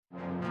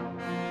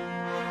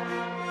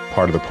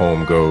part of the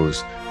poem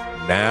goes,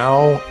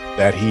 "Now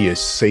that he is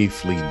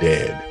safely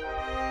dead,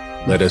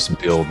 let us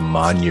build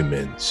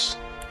monuments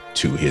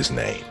to his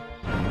name."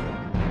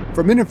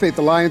 From Interfaith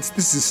Alliance,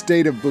 this is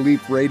State of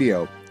Belief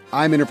Radio.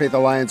 I'm Interfaith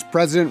Alliance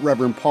President,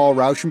 Reverend Paul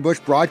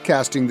Rauschenbusch,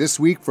 broadcasting this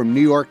week from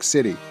New York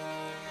City.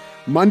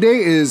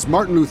 Monday is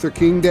Martin Luther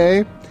King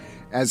Day.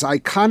 As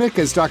iconic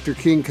as Dr.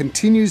 King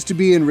continues to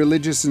be in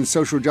religious and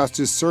social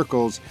justice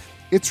circles,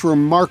 it's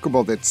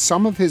remarkable that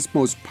some of his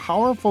most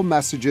powerful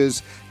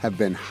messages have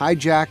been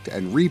hijacked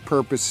and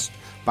repurposed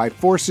by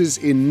forces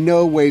in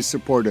no way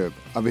supportive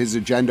of his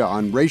agenda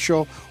on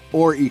racial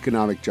or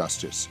economic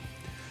justice.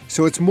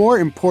 So it's more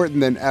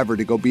important than ever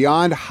to go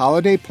beyond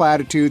holiday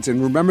platitudes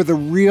and remember the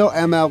real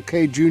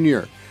MLK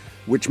Jr.,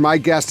 which my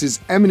guest is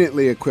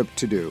eminently equipped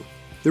to do.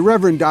 The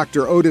Reverend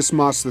Dr. Otis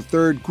Moss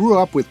III grew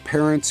up with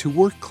parents who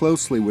worked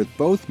closely with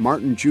both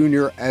Martin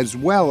Jr. as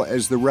well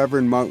as the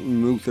Reverend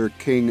Martin Luther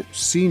King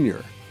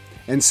Sr.,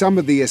 and some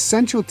of the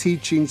essential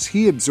teachings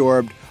he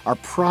absorbed are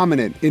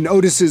prominent in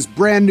Otis's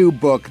brand new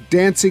book,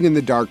 Dancing in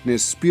the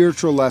Darkness: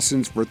 Spiritual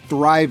Lessons for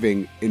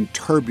Thriving in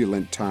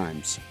Turbulent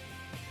Times.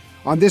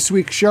 On this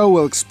week's show,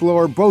 we'll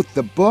explore both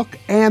the book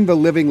and the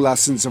living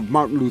lessons of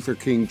Martin Luther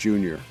King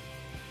Jr.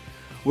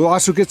 We'll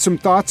also get some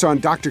thoughts on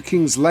Dr.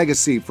 King's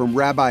legacy from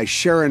Rabbi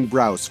Sharon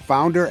Brous,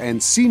 founder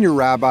and senior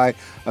rabbi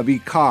of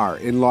ICAR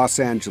in Los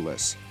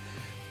Angeles.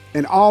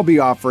 And I'll be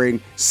offering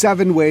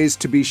 7 ways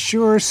to be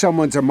sure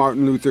someone's a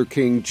Martin Luther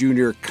King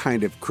Jr.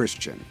 kind of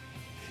Christian.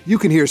 You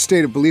can hear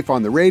State of Belief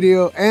on the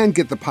radio and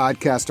get the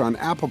podcast on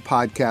Apple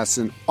Podcasts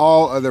and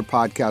all other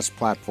podcast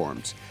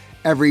platforms.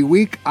 Every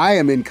week, I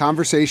am in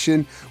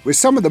conversation with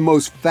some of the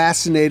most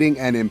fascinating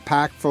and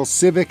impactful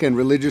civic and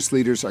religious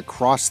leaders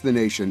across the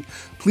nation.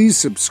 Please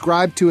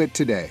subscribe to it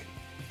today.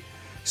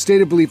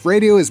 State of Belief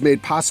Radio is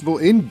made possible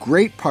in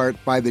great part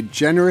by the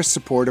generous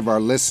support of our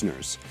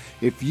listeners.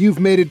 If you've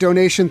made a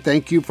donation,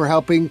 thank you for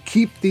helping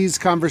keep these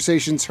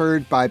conversations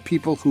heard by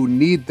people who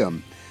need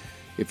them.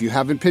 If you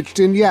haven't pitched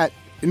in yet,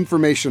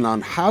 information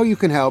on how you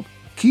can help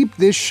keep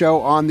this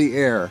show on the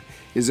air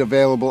is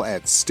available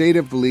at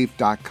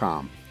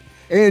stateofbelief.com.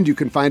 And you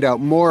can find out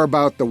more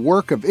about the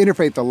work of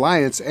Interfaith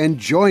Alliance and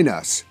join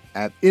us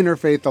at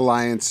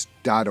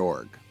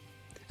interfaithalliance.org.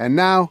 And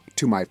now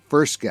to my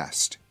first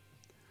guest.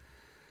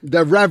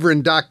 The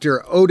Reverend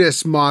Dr.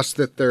 Otis Moss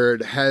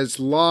III has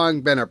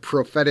long been a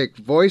prophetic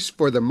voice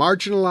for the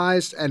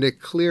marginalized and a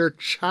clear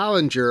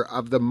challenger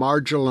of the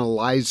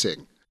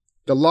marginalizing.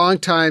 The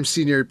longtime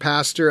senior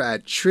pastor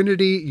at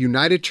Trinity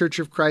United Church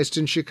of Christ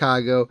in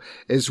Chicago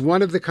is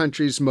one of the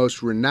country's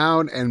most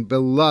renowned and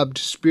beloved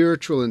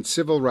spiritual and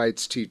civil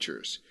rights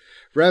teachers.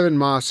 Reverend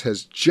Moss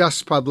has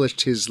just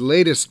published his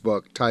latest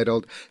book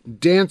titled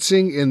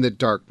Dancing in the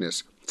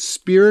Darkness: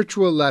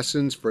 Spiritual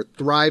Lessons for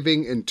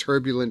Thriving in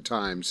Turbulent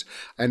Times,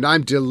 and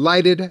I'm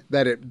delighted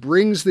that it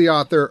brings the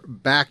author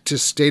back to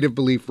State of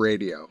Belief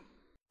Radio.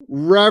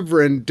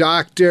 Reverend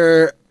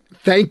Dr.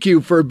 Thank you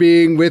for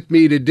being with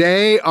me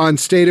today on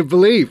State of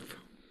Belief.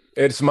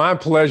 It's my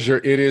pleasure.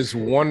 It is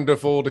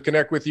wonderful to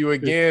connect with you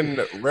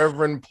again,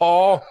 Reverend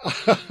Paul.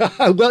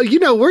 Well,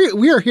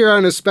 we are here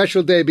on a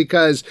special day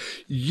because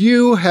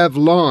you have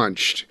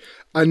launched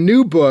a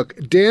new book,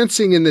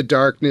 Dancing in the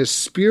Darkness: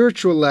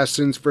 Spiritual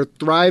Lessons for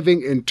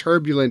Thriving in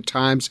Turbulent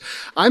Times.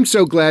 I'm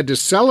so glad to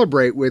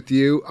celebrate with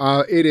you.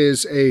 It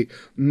is a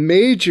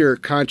major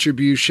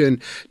contribution.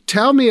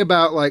 Tell me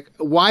about,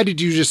 why did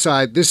you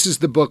decide this is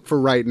the book for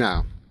right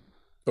now?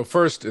 So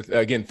first,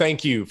 again,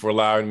 thank you for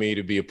allowing me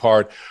to be a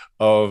part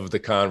of the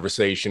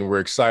conversation. We're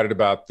excited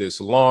about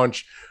this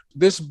launch.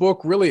 This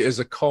book really is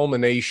a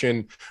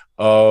culmination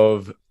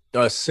of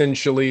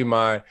essentially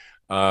my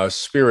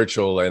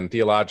spiritual and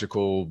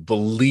theological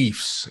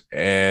beliefs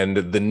and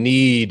the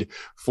need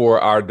for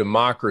our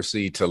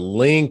democracy to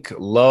link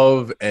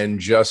love and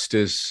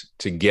justice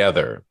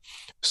together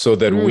so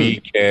that we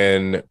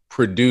can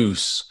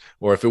produce,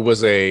 or if it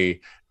was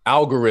a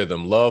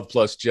algorithm, love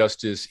plus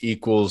justice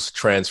equals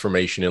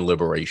transformation and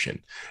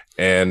liberation.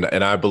 And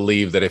I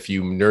believe that if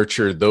you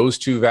nurture those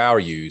two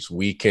values,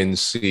 we can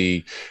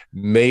see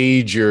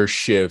major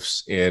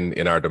shifts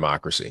in our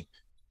democracy.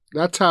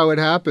 That's how it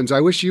happens.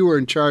 I wish you were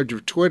in charge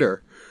of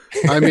Twitter.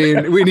 I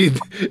mean,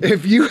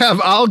 if you have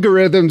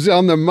algorithms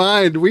on the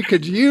mind, we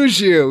could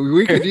use you.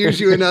 We could use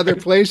you in other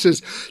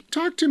places.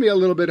 Talk to me a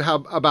little bit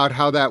about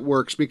how that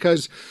works,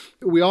 because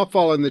we all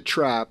fall in the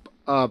trap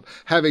of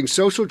having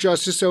social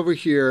justice over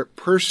here,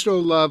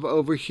 personal love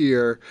over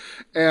here,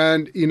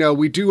 and,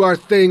 we do our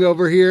thing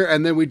over here,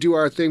 and then we do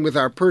our thing with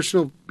our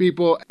personal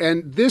people.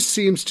 And this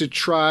seems to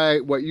try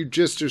what you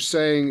just are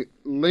saying,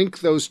 link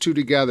those two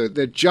together,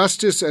 that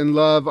justice and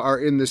love are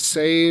in the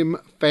same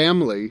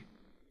family.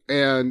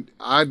 And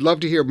I'd love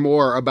to hear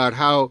more about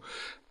how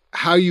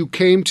you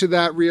came to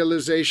that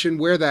realization,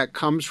 where that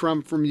comes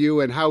from you,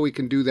 and how we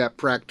can do that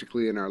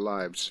practically in our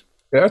lives.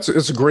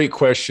 It's a great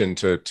question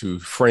to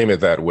frame it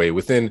that way.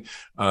 Within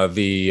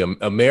the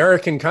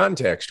American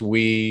context,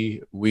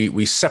 we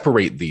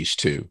separate these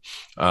two.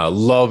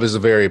 Love is a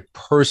very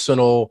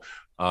personal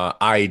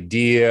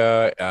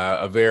idea,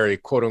 a very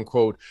quote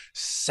unquote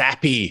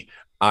sappy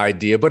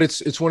idea, but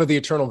it's one of the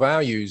eternal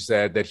values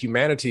that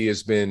humanity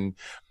has been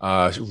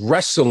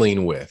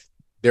wrestling with.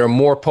 There are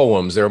more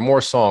poems, there are more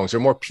songs, there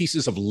are more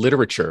pieces of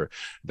literature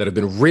that have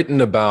been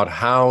written about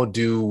how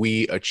do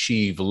we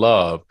achieve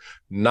love,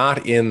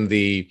 not in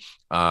the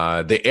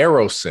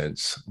eros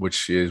sense,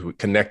 which is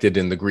connected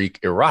in the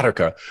Greek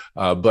erotica,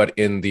 but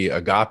in the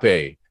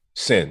agape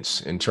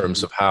sense, in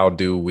terms of how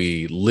do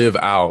we live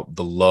out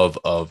the love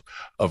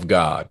of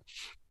God.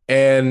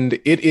 And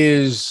it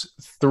is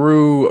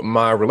through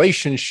my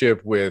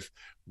relationship with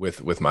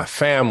my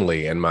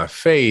family and my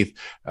faith,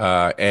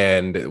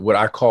 and what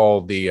I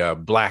call the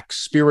Black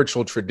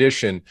spiritual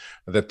tradition,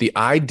 that the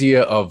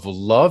idea of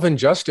love and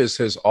justice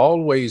has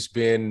always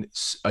been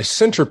a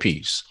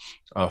centerpiece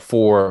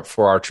for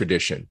our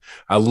tradition.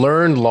 I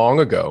learned long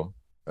ago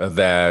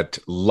that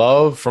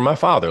love from my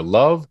father,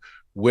 love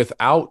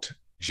without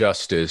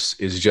justice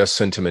is just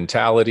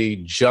sentimentality.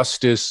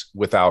 Justice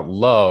without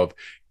love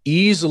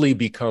easily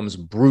becomes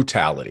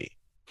brutality.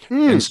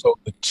 And so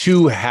the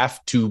two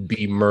have to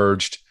be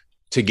merged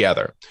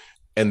together.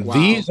 And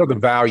these are the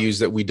values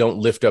that we don't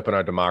lift up in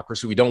our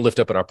democracy. We don't lift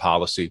up in our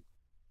policy.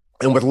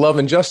 And with love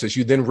and justice,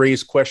 you then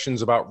raise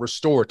questions about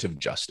restorative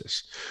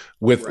justice.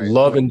 With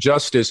love and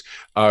justice,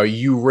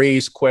 you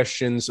raise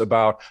questions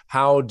about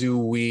how do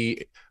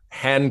we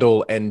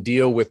handle and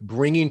deal with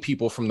bringing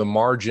people from the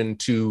margin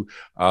to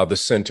the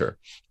center.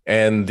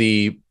 And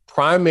the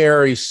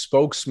primary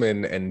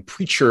spokesman and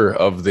preacher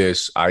of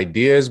this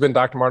idea has been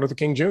Dr. Martin Luther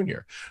King Jr.,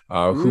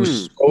 who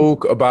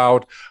spoke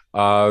about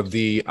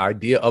the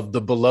idea of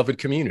the beloved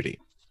community,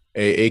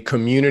 a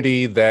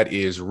community that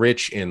is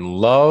rich in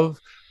love,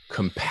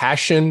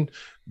 compassion,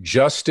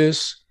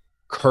 justice,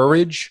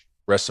 courage,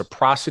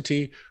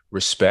 reciprocity,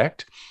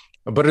 respect.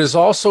 But it is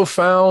also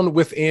found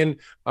within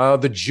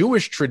the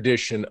Jewish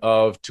tradition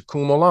of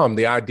tikkun olam,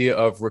 the idea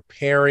of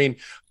repairing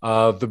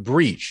the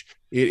breach.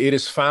 It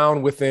is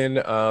found within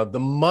the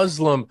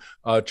Muslim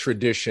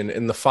tradition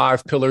in the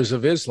 5 pillars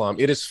of Islam.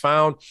 It is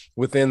found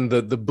within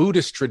the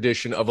Buddhist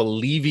tradition of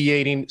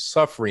alleviating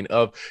suffering,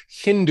 of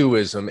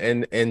Hinduism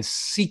and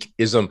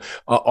Sikhism.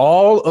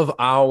 All of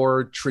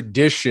our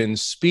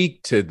traditions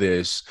speak to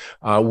this.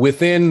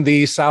 Within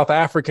the South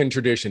African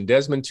tradition,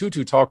 Desmond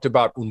Tutu talked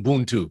about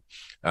Ubuntu,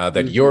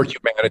 that your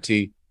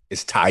humanity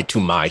is tied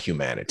to my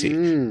humanity.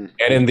 And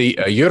in the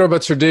Yoruba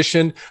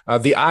tradition,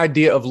 the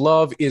idea of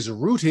love is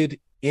rooted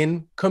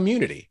in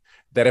community,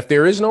 that if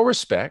there is no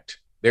respect,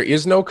 there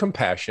is no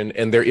compassion,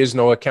 and there is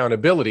no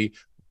accountability,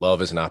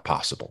 love is not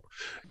possible.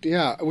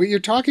 Yeah, what you're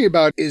talking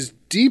about is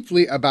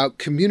deeply about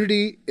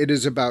community. It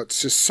is about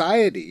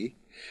society,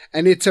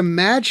 and it's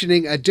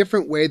imagining a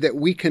different way that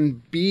we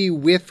can be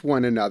with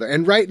one another.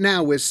 And right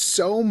now, with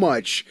so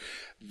much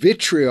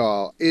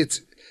vitriol,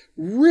 it's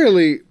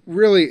really,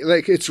 really,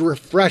 like, it's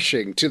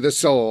refreshing to the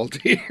soul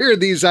to hear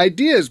these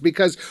ideas,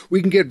 because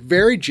we can get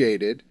very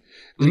jaded.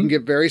 We can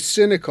get very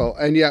cynical.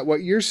 And yet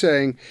what you're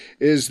saying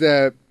is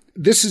that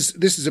this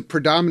is a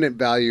predominant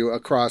value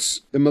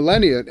across the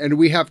millennia, and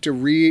we have to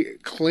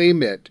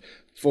reclaim it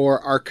for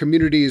our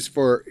communities,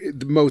 for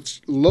the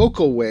most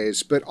local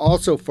ways, but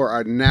also for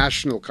our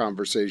national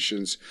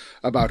conversations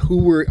about who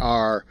we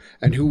are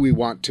and who we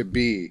want to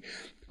be.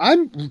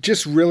 I'm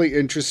just really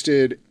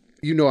interested.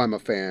 You know, I'm a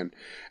fan,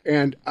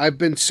 and I've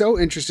been so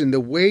interested in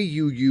the way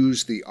you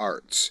use the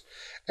arts.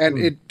 And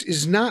it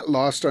is not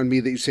lost on me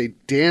that you say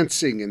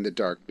dancing in the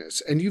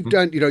darkness. And you've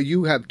done,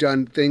 you have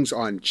done things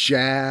on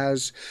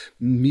jazz,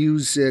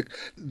 music,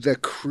 the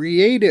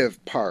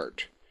creative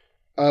part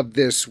of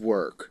this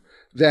work,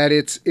 that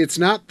it's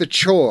not the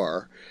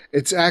chore.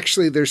 It's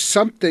actually, there's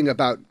something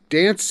about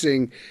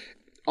dancing,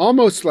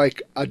 almost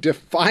like a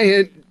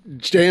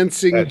defiant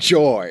dancing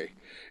joy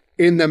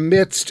in the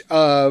midst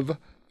of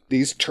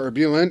these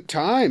turbulent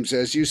times,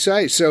 as you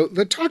say. So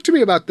talk to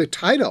me about the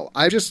title.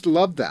 I just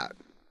love that.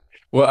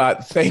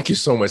 Well, thank you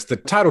so much. The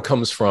title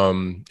comes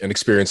from an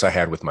experience I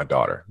had with my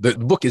daughter. The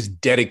book is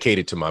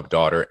dedicated to my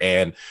daughter,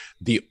 and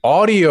the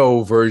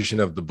audio version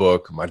of the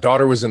book, my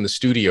daughter was in the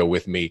studio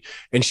with me,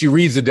 and she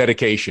reads the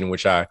dedication,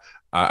 which I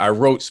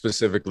wrote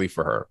specifically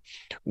for her.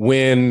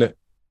 When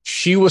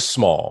she was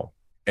small,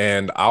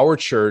 and our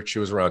church, it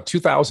was around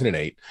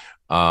 2008,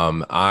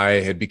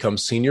 I had become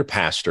senior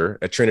pastor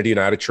at Trinity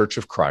United Church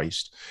of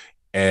Christ.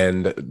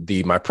 And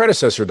my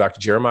predecessor,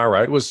 Dr. Jeremiah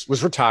Wright,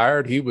 was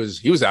retired. He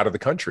was out of the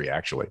country,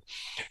 actually.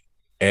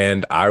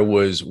 And I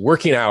was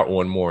working out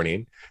one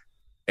morning,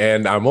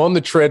 and I'm on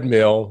the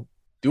treadmill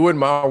doing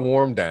my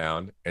warm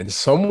down, and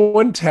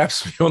someone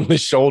taps me on the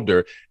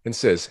shoulder and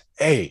says,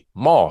 "Hey,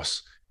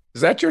 Moss,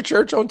 is that your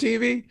church on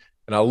TV?"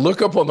 And I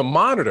look up on the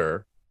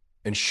monitor,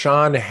 and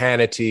Sean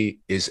Hannity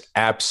is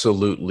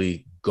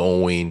absolutely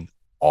going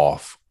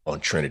off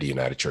on Trinity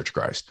United Church of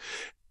Christ.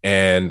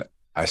 And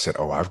I said,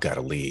 "Oh, I've got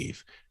to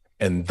leave."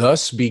 And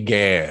thus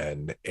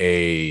began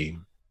a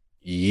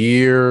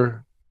year-long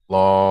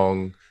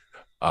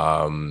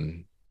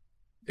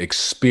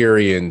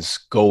experience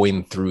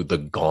going through the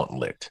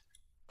gauntlet,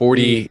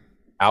 40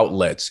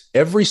 outlets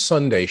every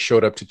Sunday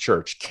showed up to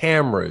church,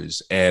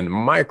 cameras and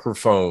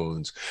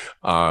microphones,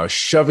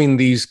 shoving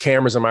these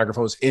cameras and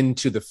microphones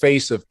into the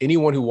face of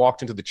anyone who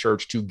walked into the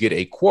church to get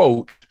a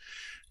quote,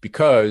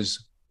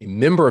 because a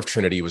member of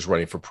Trinity was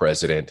running for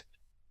president,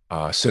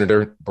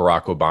 Senator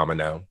Barack Obama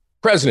now,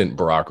 President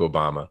Barack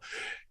Obama.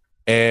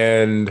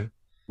 And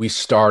we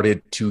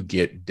started to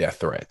get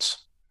death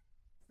threats.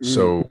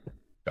 So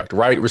Dr.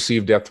 Wright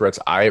received death threats.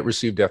 I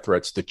received death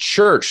threats. The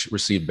church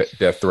received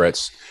death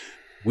threats.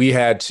 We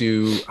had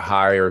to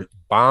hire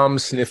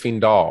bomb-sniffing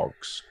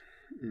dogs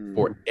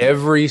for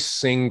every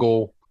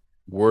single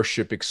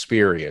worship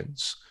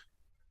experience.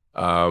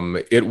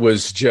 It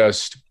was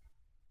just,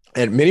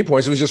 at many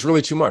points, it was just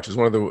really too much. It was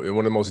one of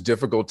the most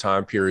difficult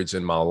time periods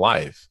in my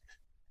life.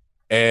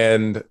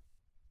 And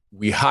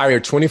we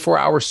hired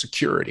 24-hour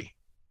security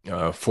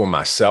for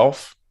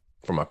myself,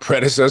 for my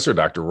predecessor,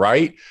 Dr.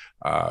 Wright,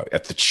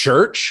 at the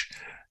church.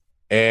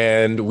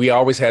 And we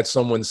always had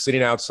someone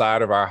sitting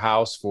outside of our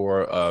house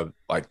for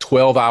like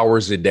 12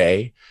 hours a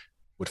day,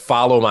 would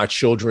follow my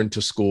children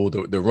to school.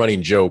 The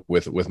running joke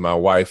with my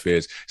wife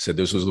said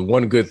this was the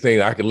one good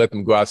thing, I could let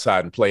them go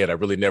outside and play, and I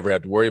really never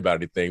had to worry about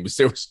anything, but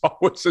there was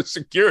always a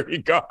security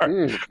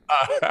guard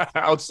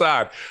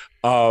outside.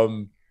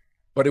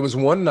 But it was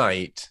one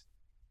night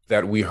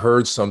that we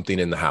heard something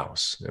in the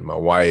house, and my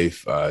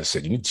wife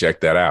said, "You need to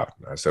check that out."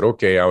 I said,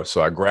 "Okay."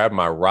 So I grabbed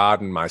my rod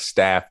and my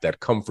staff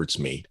that comforts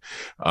me,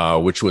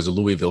 which was a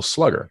Louisville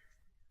Slugger.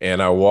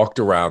 And I walked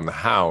around the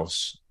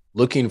house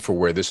looking for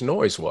where this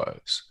noise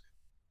was.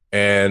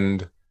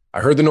 And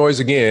I heard the noise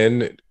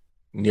again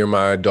near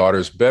my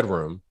daughter's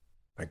bedroom.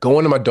 I go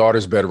into my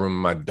daughter's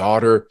bedroom. My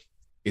daughter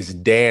is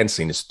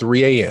dancing. It's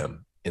 3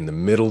 a.m. in the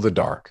middle of the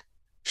dark.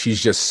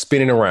 She's just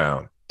spinning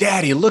around.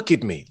 "Daddy, look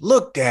at me.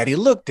 Look, Daddy,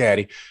 look,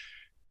 Daddy."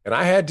 And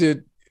I had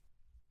to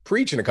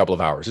preach in a couple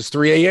of hours. It's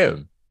 3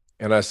 a.m.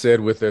 And I said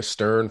with a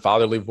stern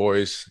fatherly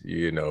voice,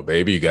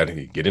 "Baby, you got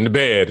to get into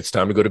bed. It's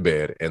time to go to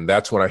bed." And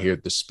that's when I hear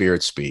the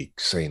Spirit speak,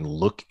 saying,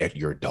 "Look at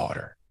your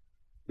daughter.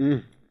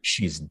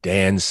 She's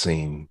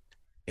dancing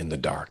in the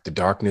dark. The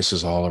darkness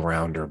is all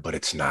around her, but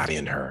it's not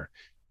in her."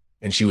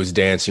 And she was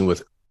dancing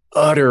with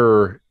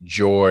utter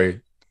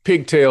joy.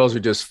 Pigtails are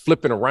just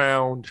flipping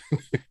around.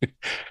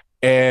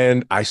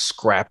 And I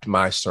scrapped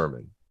my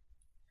sermon,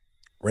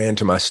 ran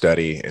to my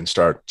study, and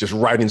started just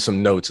writing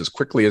some notes as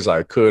quickly as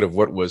I could of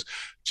what was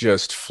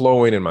just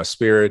flowing in my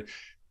spirit.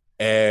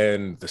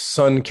 And the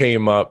sun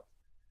came up,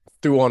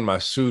 threw on my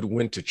suit,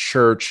 went to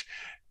church,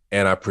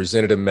 and I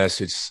presented a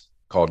message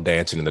called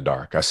Dancing in the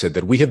Dark. I said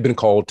that we have been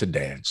called to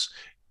dance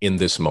in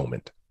this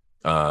moment,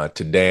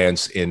 to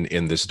dance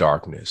in this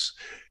darkness.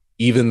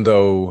 Even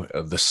though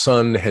the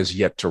sun has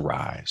yet to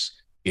rise,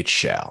 it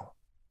shall,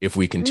 if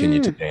we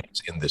continue to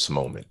dance in this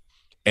moment.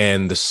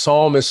 And the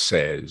psalmist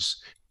says,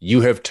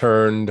 "You have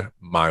turned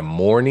my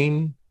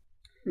mourning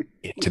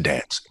into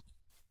dancing."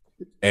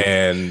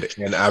 And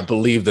I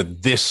believe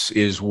that this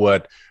is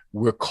what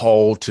we're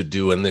called to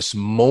do in this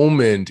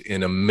moment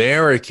in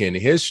American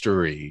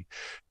history.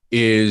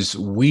 Is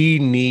we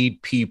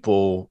need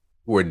people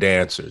who are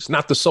dancers,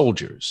 not the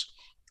soldiers.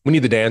 We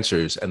need the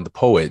dancers and the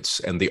poets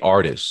and the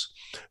artists.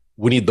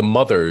 We need the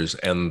mothers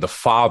and the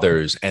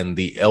fathers and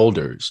the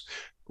elders.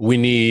 We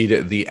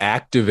need the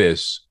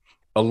activists,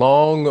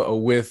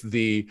 along with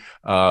the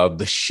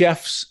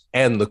chefs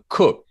and the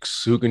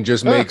cooks who can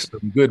just make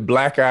some good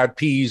black-eyed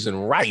peas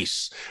and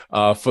rice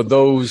for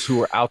those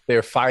who are out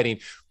there fighting.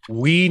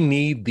 We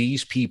need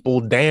these people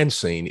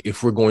dancing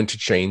if we're going to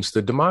change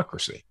the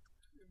democracy.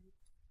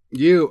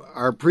 You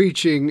are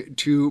preaching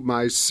to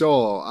my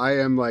soul.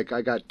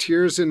 I got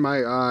tears in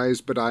my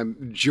eyes, but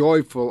I'm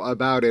joyful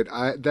about it.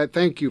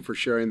 Thank you for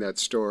sharing that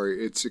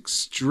story. It's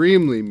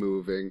extremely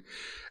moving.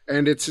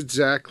 And it's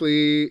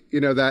exactly,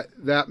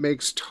 that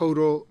makes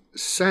total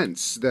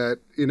sense that,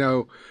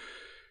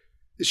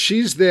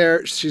 she's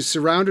there, she's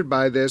surrounded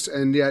by this,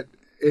 and yet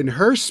in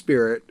her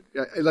spirit,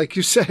 like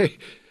you say,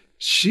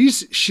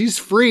 she's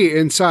free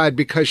inside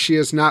because she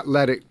has not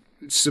let it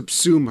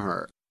subsume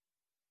her.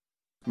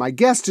 My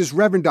guest is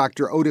Reverend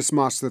Dr. Otis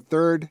Moss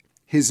III.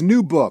 His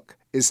new book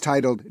is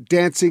titled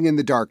Dancing in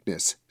the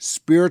Darkness: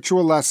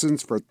 Spiritual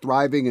Lessons for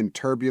Thriving in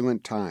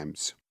Turbulent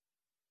Times.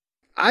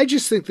 I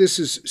just think this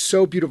is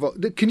so beautiful.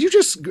 Can you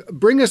just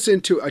bring us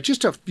into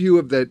just a few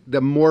of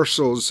the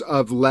morsels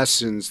of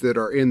lessons that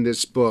are in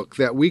this book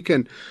that we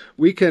can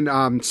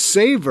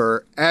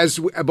savor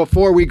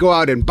before we go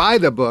out and buy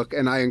the book?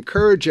 And I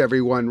encourage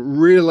everyone,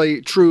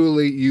 really,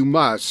 truly, you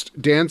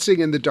must. Dancing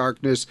in the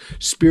Darkness: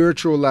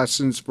 Spiritual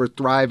Lessons for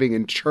Thriving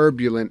in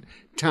Turbulent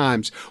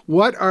Times.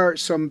 What are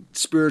some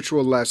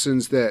spiritual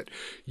lessons that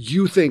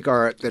you think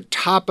are at the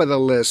top of the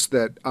list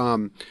that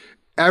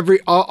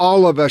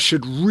all of us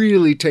should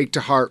really take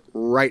to heart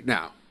right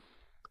now?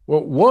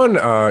 Well, one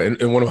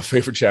in one of my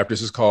favorite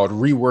chapters is called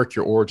Rework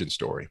Your Origin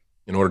Story.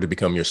 in order to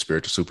become your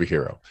spiritual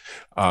superhero.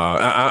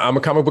 I'm a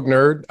comic book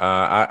nerd.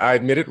 I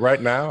admit it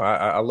right now.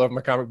 I love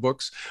my comic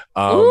books.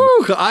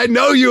 Ooh, I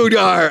know you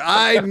are.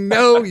 I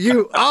know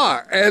you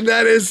are. And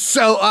that is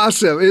so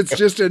awesome. It's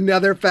just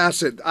another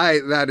facet.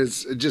 That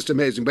is just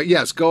amazing. But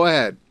yes, go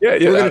ahead. Yeah,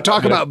 We're going to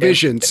talk about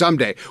Vision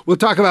someday. We'll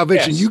talk about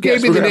Vision. Yes, you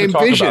gave me the name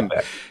Vision.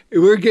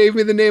 You gave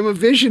me the name of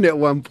Vision at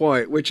one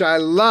point, which I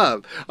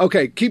love.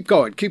 Okay, keep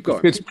going.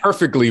 It's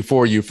perfectly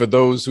for you. For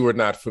those who are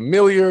not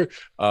familiar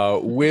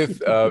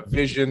with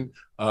Vision,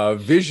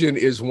 Vision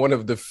is one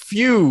of the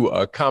few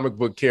comic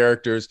book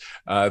characters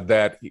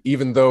that,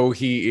 even though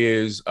he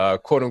is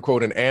quote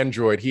unquote an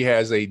android, he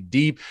has a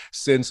deep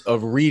sense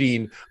of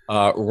reading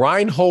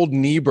Reinhold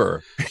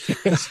Niebuhr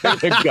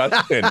St.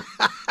 Augustine,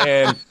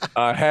 and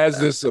has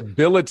this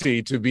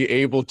ability to be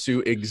able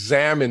to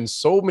examine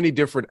so many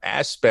different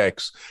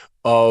aspects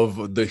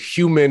of the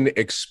human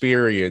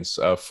experience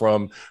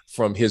from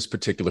his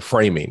particular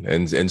framing,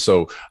 and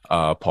so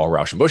Paul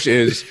Rauschenbusch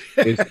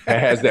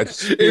has that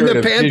spirit in the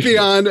of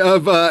pantheon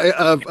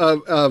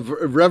of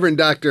Reverend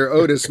Dr.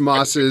 Otis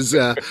Moss's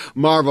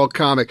Marvel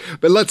comic.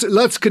 But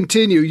let's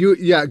continue.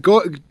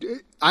 Go.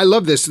 I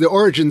love this. The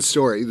origin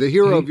story, the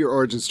hero of your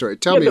origin story.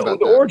 Tell me about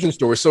the that. origin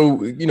story.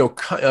 So,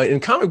 in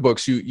comic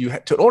books, in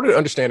order to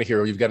understand a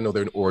hero, you've got to know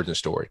their origin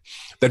story.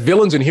 That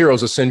villains and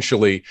heroes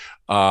essentially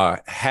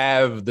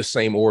have the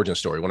same origin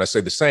story. When I say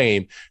the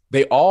same,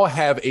 they all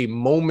have a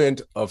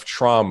moment of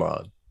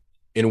trauma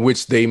in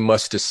which they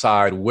must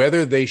decide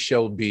whether they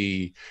shall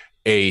be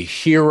a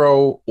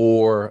hero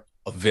or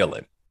a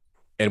villain.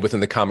 And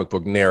within the comic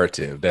book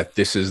narrative, that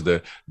this is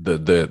the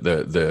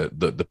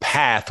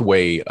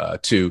pathway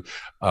to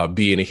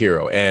being a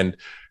hero. And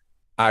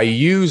I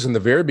use in the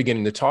very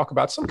beginning to talk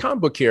about some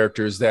comic book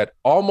characters that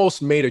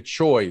almost made a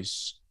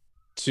choice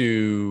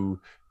to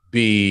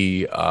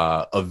be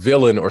a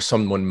villain or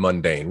someone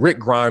mundane. Rick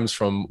Grimes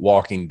from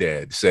Walking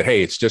Dead said,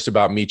 "Hey, it's just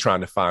about me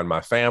trying to find my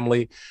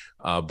family."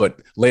 But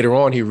later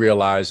on, he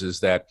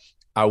realizes that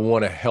I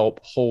want to help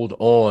hold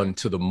on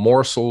to the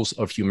morsels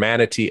of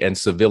humanity and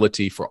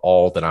civility for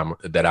all that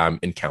I'm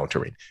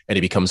encountering, and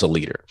he becomes a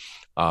leader.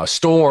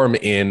 Storm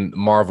in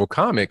Marvel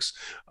Comics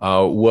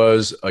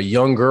was a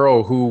young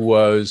girl who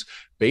was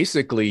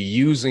basically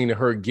using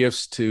her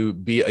gifts to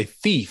be a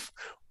thief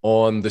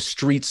on the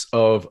streets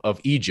of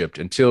Egypt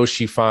until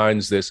she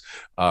finds this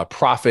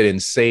prophet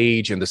and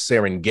sage in the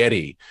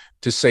Serengeti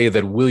to say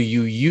that, will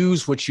you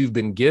use what you've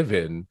been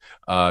given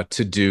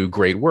to do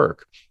great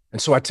work?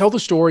 And so I tell the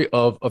story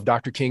of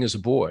Dr. King as a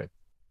boy,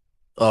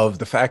 of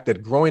the fact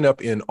that growing up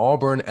in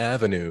Auburn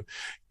Avenue,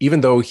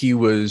 even though he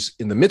was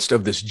in the midst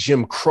of this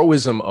Jim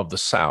Crowism of the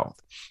South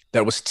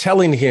that was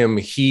telling him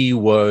he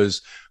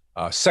was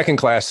a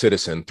second-class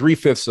citizen,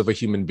 3/5 of a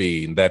human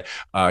being, that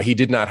he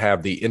did not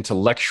have the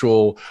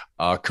intellectual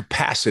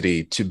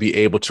capacity to be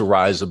able to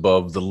rise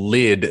above the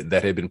lid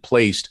that had been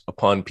placed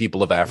upon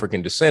people of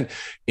African descent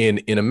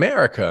in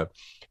America,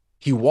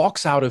 he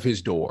walks out of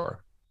his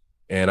door.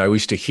 And I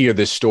used to hear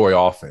this story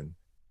often,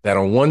 that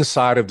on one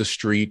side of the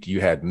street,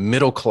 you had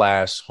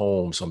middle-class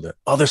homes. On the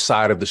other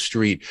side of the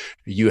street,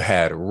 you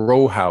had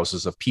row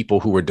houses of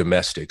people who were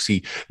domestics.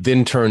 He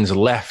then turns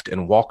left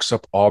and walks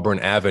up Auburn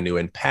Avenue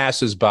and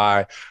passes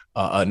by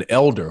an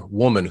elder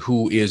woman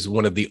who is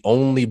one of the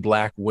only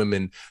Black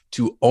women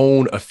to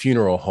own a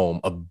funeral home,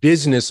 a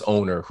business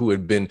owner who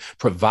had been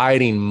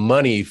providing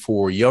money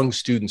for young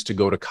students to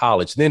go to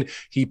college. Then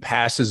he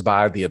passes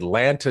by the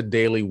Atlanta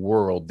Daily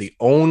World, the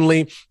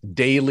only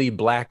daily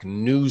Black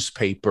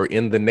newspaper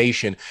in the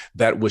nation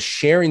that was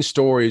sharing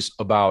stories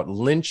about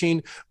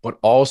lynching, but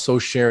also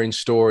sharing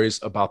stories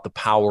about the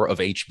power of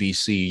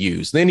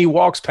HBCUs. Then he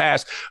walks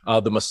past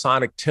the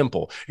Masonic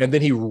Temple, and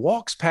then he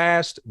walks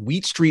past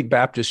Wheat Street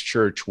Baptist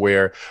Church,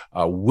 where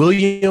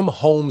William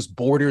Holmes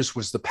Borders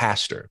was the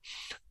pastor,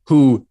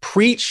 who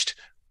preached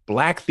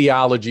Black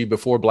theology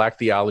before Black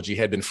theology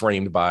had been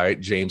framed by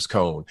James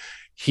Cone.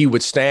 He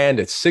would stand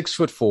at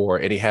 6'4",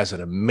 and he has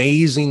an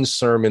amazing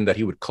sermon that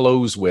he would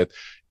close with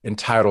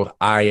entitled,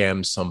 "I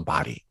Am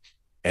Somebody."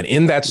 And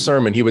in that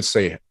sermon, he would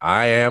say,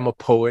 "I am a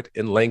poet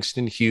in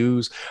Langston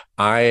Hughes.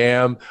 I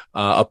am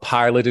a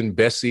pilot in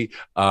Bessie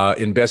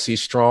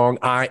Strong.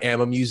 I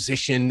am a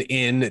musician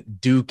in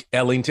Duke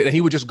Ellington." And he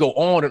would just go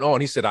on and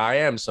on. He said, "I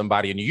am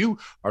somebody, and you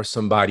are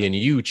somebody, and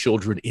you,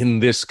 children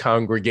in this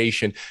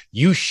congregation,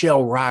 you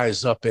shall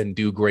rise up and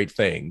do great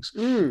things."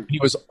 He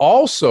was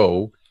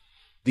also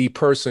the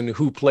person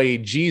who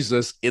played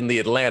Jesus in the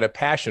Atlanta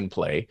Passion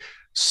Play.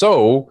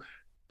 So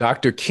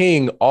Dr.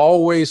 King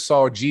always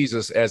saw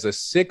Jesus as a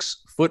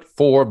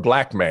 6'4"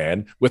 Black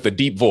man with a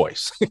deep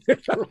voice.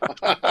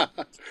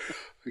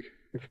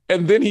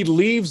 And then he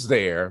leaves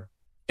there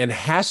and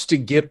has to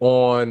get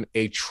on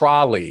a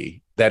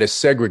trolley that is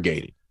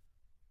segregated.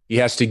 He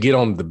has to get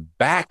on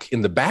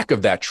in the back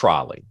of that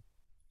trolley,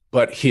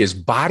 but his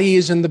body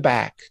is in the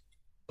back,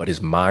 but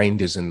his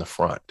mind is in the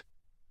front.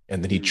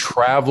 And then he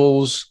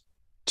travels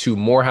to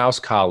Morehouse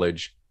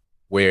College,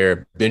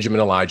 where Benjamin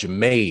Elijah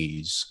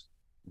Mays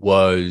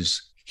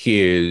was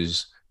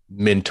his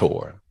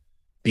mentor.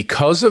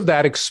 Because of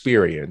that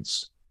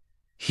experience,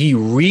 he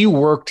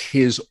reworked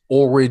his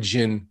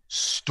origin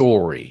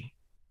story.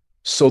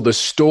 So the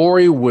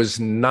story was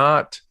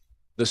not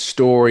the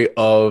story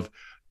of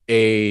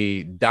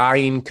a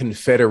dying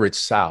Confederate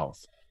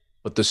South,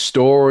 but the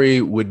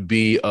story would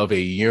be of a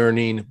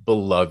yearning,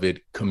 beloved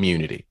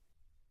community.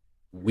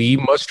 We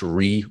must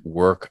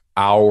rework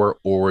our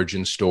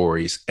origin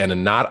stories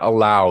and not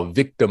allow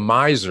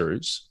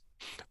victimizers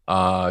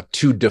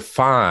to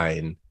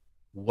define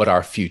what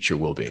our future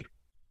will be.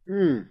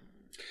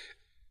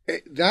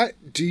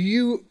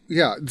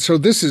 So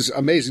this is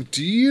amazing.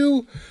 Do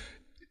you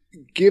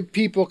give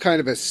people kind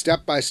of a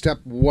step-by-step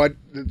what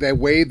the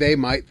way they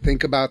might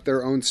think about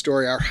their own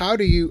story, or how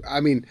do you, I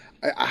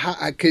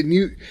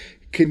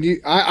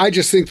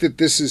just think that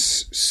this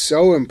is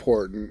so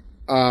important.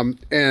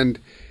 And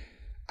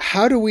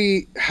how do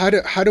we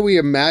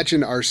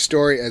imagine our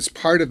story as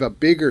part of a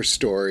bigger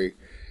story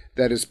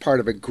that is part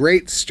of a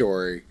great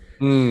story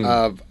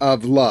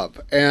of love?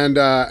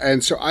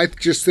 And so I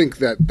just think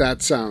that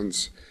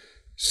sounds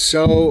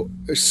so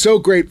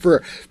great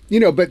for,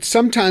 but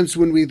sometimes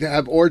when we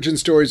have origin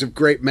stories of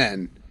great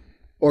men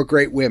or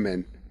great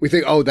women, we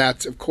think, oh,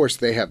 of course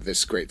they have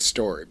this great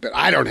story, but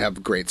I don't have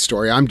a great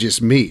story. I'm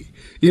just me,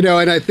 and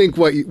I think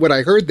what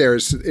I heard there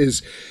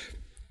is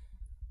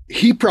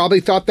he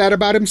probably thought that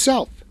about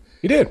himself.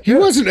 He did. He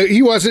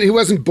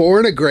wasn't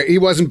born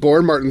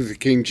Martin Luther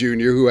King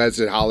Jr., who has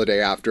a holiday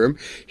after him.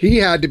 He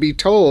had to be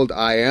told,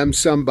 I am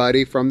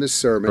somebody from this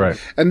sermon.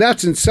 Right. And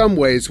that's in some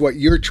ways what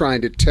you're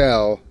trying to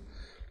tell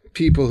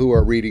people who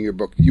are reading your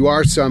book. You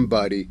are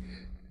somebody.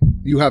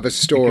 You have a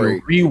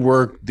story. We can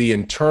rework the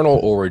internal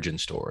origin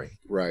story.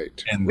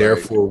 Right. And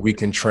therefore we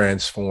can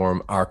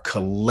transform our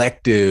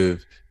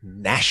collective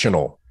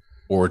national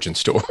origin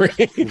story.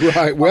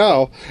 Right.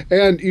 Well,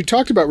 and you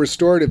talked about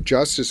restorative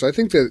justice. I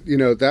think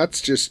that,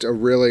 that's just a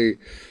really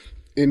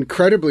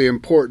incredibly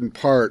important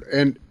part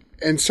and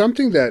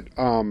something that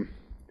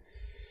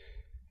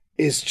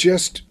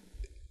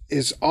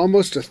is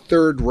almost a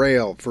third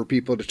rail for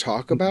people to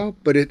talk about,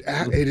 but it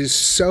is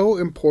so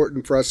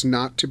important for us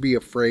not to be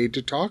afraid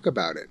to talk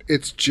about it.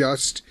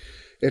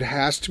 It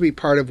has to be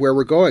part of where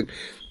we're going.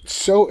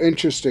 So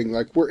interesting.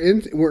 Like we're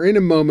in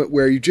a moment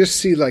where you just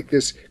see like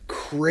this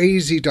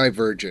crazy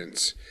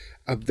divergence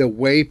of the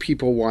way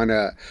people want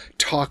to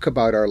talk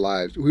about our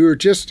lives. We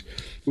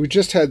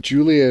just had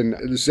Julian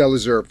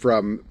Zelizer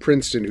from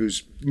Princeton,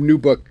 whose new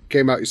book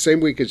came out the same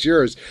week as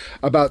yours,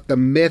 about the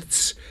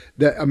myths,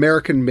 the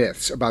American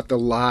myths, about the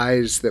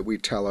lies that we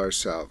tell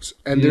ourselves.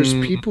 And there's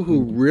people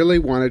who really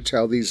want to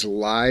tell these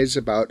lies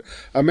about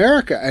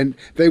America, and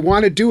they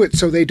want to do it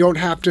so they don't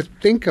have to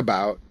think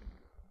about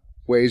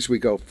ways we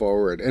go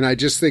forward. And I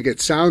just think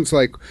it sounds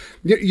like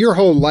your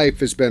whole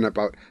life has been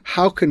about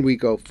how can we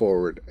go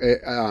forward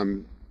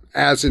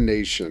as a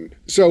nation.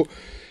 So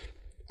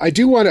I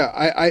do want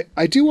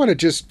to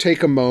just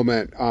take a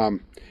moment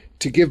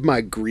to give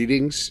my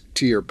greetings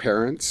to your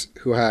parents,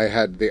 who I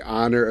had the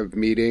honor of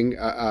meeting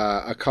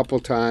a couple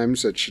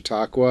times at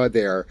Chautauqua.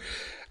 They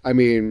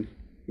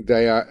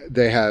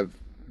have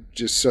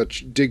just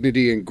such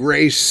dignity and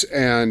grace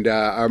and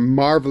are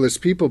marvelous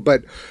people,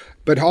 but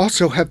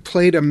also have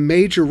played a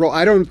major role.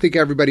 I don't think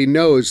everybody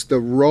knows the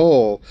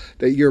role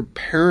that your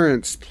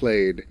parents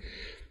played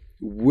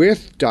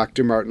with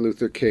Dr. Martin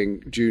Luther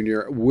King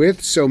Jr.,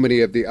 with so many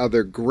of the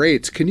other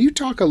greats. Can you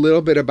talk a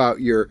little bit about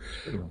your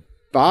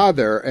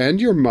father and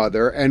your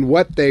mother and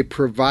what they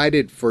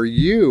provided for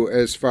you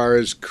as far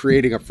as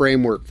creating a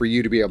framework for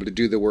you to be able to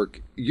do the work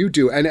you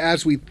do? And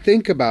as we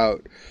think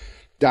about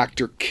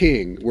Dr.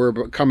 King,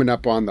 we're coming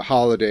up on the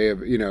holiday of,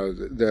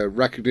 the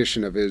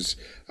recognition of his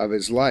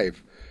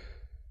life.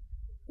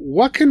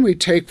 What can we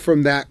take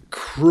from that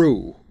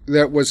crew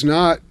that was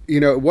not,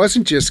 it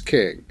wasn't just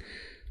King.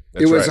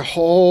 It was a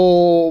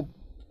whole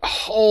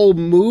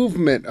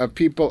movement of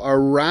people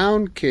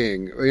around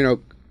King,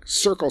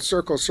 circle.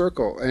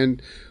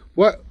 And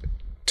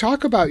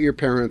talk about your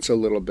parents a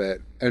little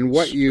bit and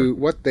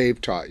what they've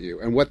taught you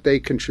and what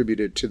they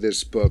contributed to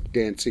this book,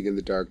 Dancing in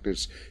the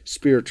Darkness,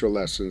 Spiritual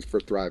Lessons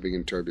for Thriving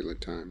in Turbulent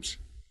Times.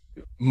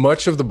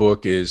 Much of the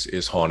book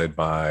is haunted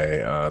by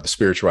the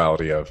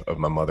spirituality of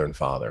my mother and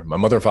father. My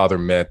mother and father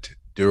met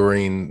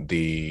during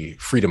the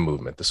freedom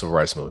movement, the civil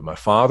rights movement. My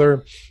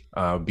father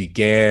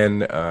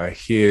began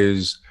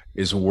his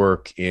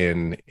work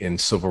in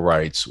civil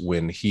rights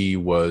when he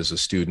was a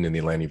student in the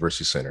Atlanta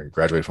University Center. He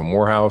graduated from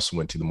Morehouse,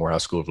 went to the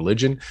Morehouse School of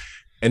Religion,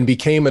 and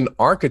became an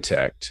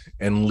architect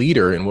and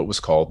leader in what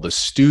was called the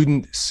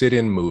Student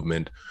Sit-In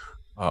Movement,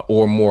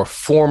 or more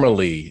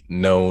formally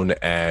known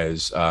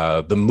as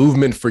the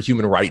Movement for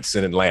Human Rights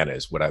in Atlanta,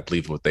 is what I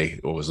believe what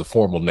was the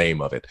formal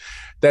name of it,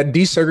 that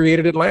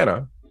desegregated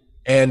Atlanta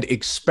and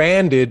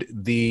expanded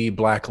the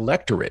Black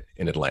electorate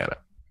in Atlanta,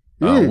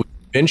 which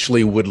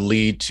eventually would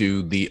lead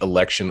to the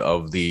election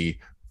of the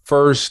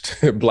first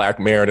Black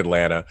mayor in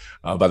Atlanta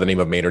by the name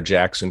of Maynard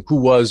Jackson, who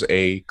was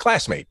a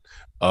classmate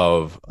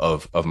of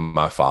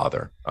my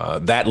father.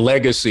 That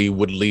legacy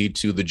would lead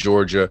to the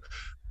Georgia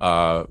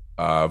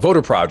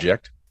Voter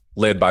Project,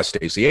 led by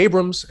Stacey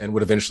Abrams, and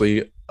would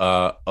eventually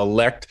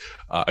elect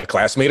a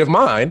classmate of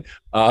mine,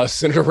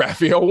 Senator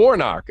Raphael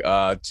Warnock,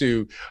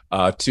 to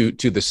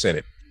the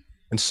Senate.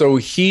 And so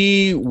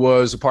he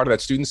was a part of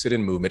that student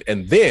sit-in movement.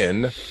 And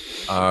then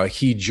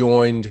he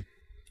joined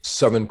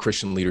Southern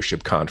Christian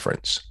Leadership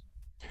Conference.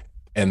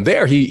 And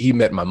there he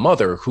met my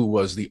mother, who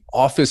was the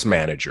office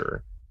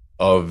manager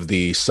of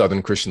the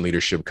Southern Christian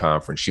Leadership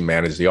Conference. She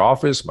managed the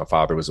office. My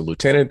father was a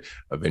lieutenant,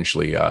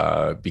 eventually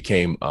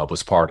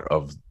was part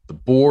of the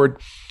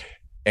board.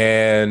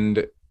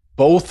 And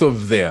both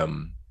of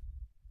them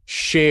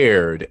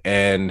shared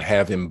and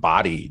have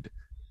embodied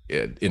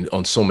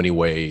on so many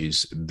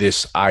ways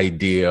this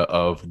idea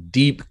of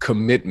deep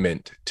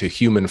commitment to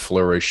human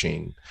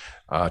flourishing,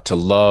 to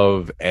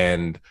love,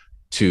 and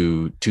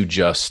to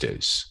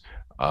justice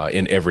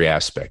in every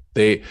aspect.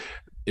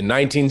 In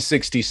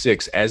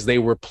 1966, as they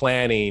were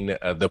planning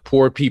the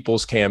Poor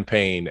People's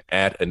Campaign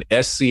at an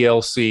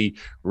SCLC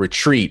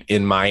retreat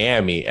in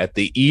Miami at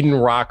the Eden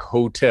Rock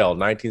Hotel,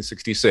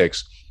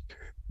 1966,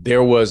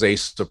 there was a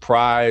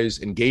surprise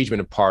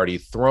engagement party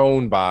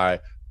thrown by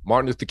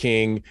Martin Luther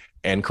King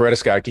and Coretta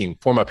Scott King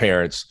for my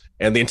parents,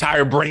 and the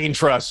entire brain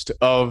trust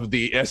of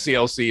the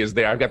SCLC is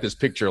there. I've got this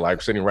picture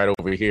like sitting right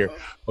over here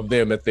of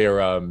them at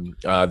their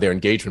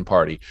engagement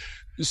party.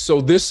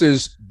 So this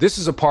is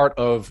a part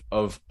of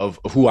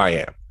who I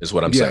am, is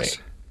what I'm saying.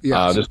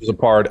 Yes. This is a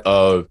part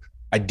of,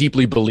 I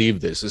deeply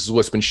believe this. This is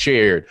what's been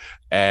shared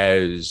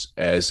as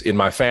in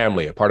my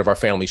family, a part of our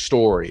family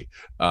story,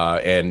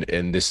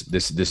 and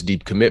this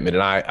deep commitment.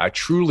 And I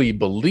truly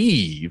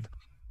believe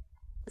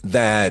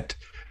that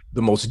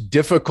the most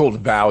difficult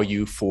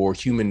value for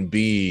human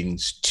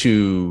beings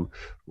to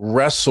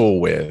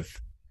wrestle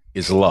with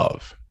is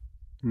love.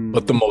 Mm.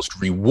 But the most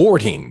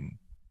rewarding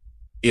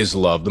is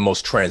love. The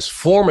most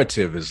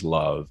transformative is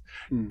love.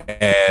 Mm.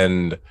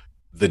 And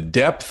the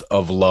depth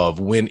of love,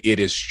 when it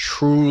is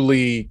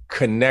truly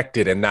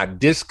connected and not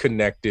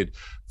disconnected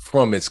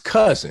from its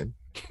cousin,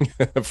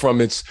 from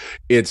its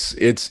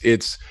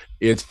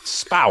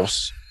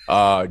spouse,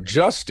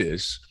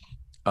 justice,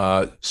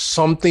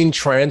 something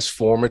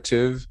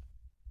transformative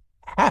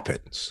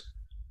happens.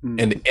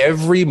 Mm. And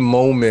every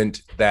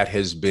moment that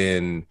has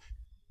been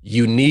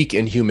unique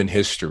in human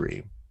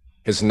history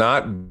has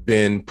not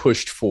been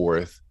pushed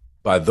forth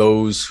by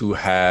those who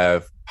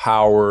have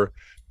power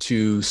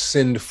to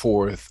send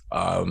forth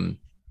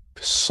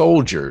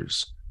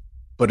soldiers,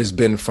 but has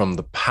been from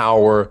the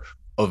power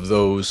of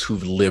those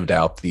who've lived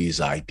out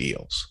these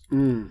ideals.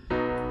 Mm.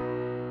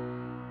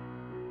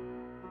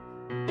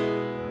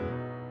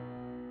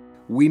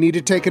 We need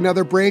to take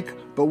another break,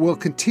 but we'll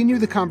continue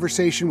the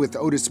conversation with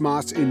Otis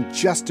Moss in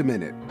just a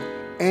minute.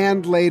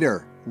 And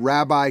later,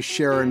 Rabbi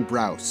Sharon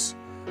Brous.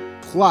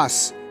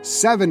 Plus,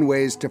 7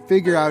 ways to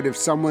figure out if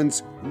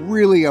someone's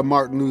really a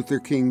Martin Luther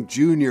King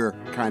Jr.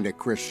 kind of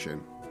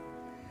Christian.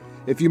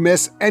 If you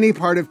miss any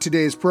part of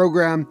today's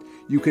program,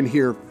 you can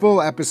hear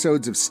full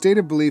episodes of State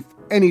of Belief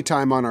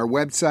anytime on our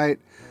website.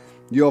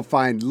 You'll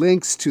find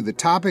links to the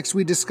topics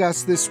we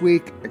discussed this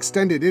week,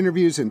 extended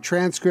interviews and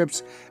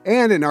transcripts,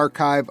 and an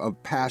archive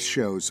of past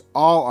shows,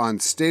 all on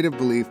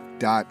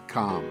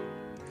stateofbelief.com.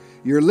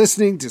 You're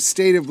listening to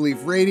State of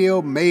Belief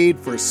Radio, made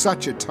for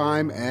such a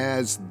time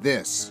as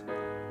this.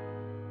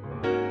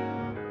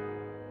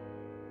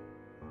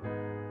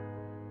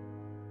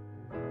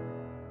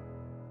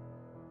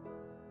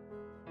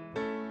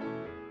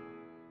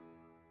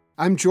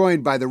 I'm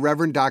joined by the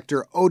Reverend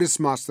Dr. Otis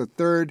Moss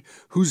III,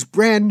 whose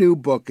brand new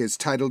book is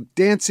titled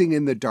Dancing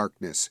in the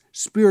Darkness,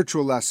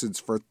 Spiritual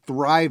Lessons for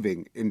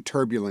Thriving in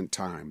Turbulent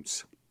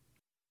Times.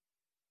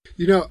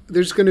 You know,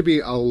 there's going to be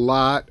a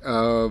lot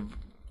of,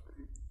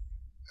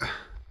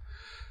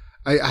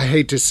 I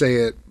hate to say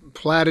it,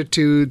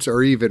 platitudes,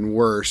 or even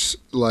worse,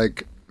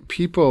 like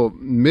people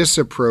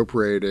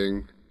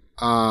misappropriating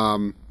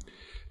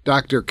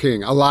Dr.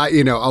 King. A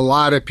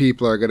lot of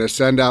people are going to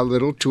send out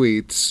little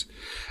tweets.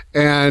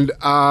 And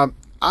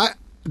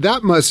that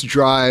must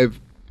drive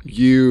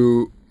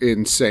you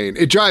insane.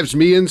 It drives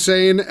me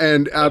insane.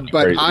 And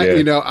but great,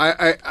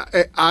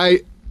 yeah.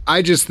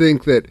 I just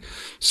think that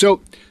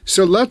so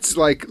let's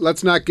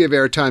not give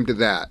airtime to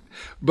that.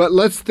 But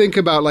let's think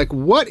about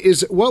what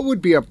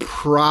would be a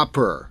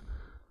proper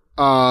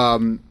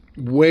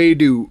way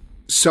to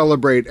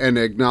celebrate and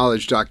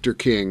acknowledge Dr.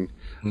 King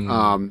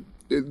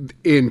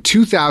in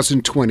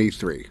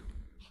 2023.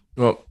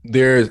 Well,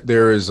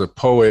 there is a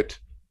poet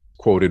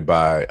quoted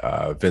by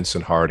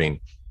Vincent Harding,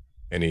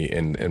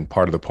 and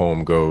part of the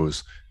poem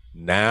goes,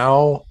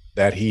 "Now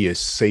that he is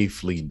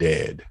safely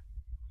dead,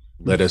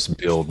 let us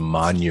build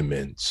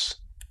monuments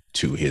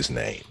to his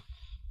name."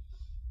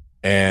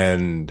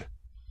 And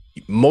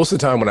most of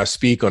the time when I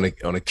speak on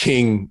a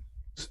King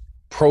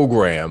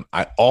program,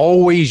 I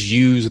always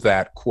use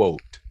that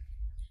quote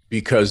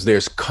because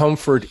there's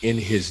comfort in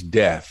his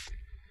death,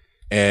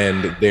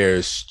 and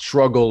there's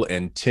struggle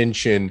and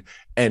tension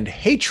and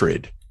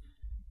hatred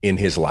in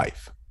his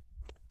life.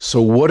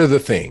 So what are the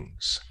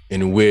things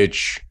in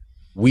which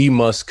we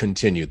must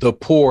continue? The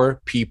Poor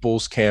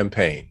People's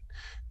Campaign,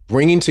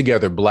 bringing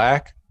together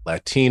Black,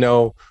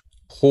 Latino,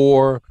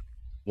 poor,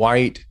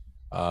 white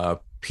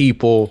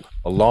people,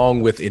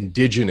 along with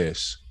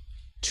indigenous,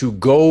 to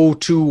go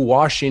to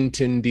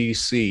Washington,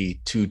 D.C.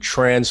 to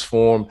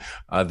transform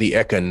the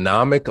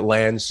economic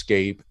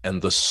landscape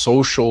and the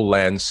social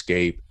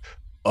landscape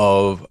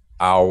of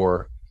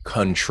our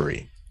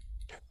country.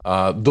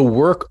 The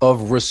work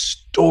of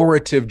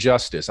restorative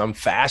justice. I'm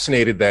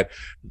fascinated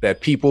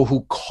that people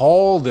who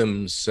call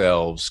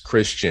themselves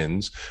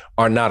Christians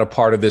are not a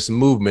part of this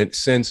movement,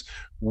 since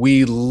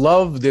we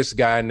love this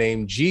guy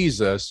named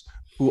Jesus,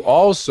 who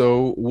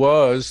also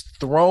was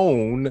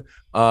thrown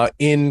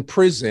in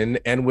prison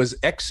and was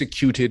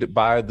executed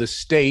by the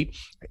state,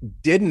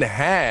 didn't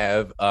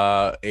have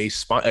a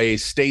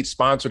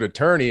state-sponsored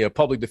attorney, a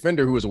public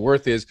defender who was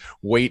worth his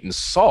weight in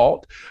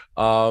salt.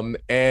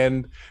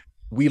 And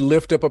we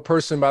lift up a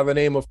person by the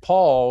name of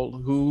Paul,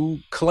 who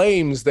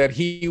claims that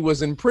he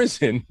was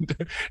imprisoned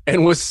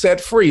and was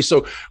set free.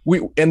 So we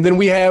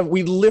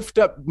lift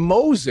up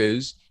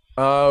Moses,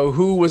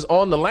 who was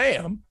on the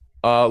lam,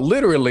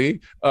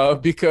 literally,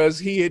 because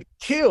he had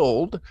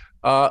killed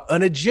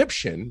an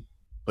Egyptian,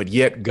 but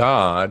yet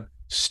God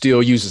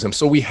still uses him.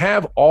 So we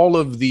have all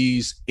of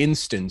these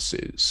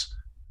instances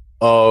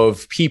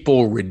of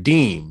people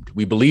redeemed.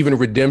 We believe in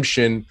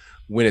redemption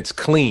when it's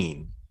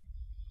clean,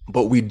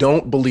 but we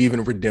don't believe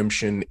in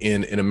redemption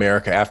in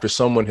America after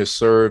someone has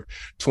served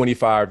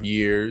 25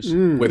 years,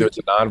 whether it's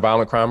a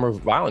nonviolent crime or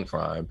violent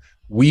crime.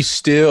 We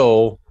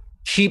still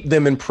keep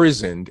them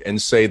imprisoned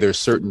and say there's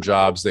certain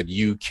jobs that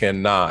you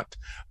cannot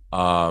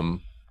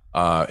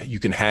you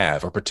can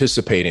have or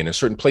participate in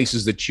certain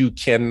places that you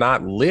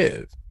cannot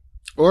live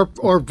or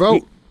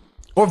vote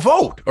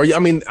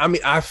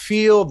I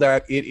feel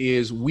that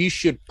we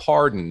should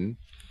pardon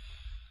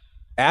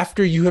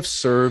after you have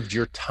served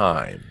your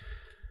time.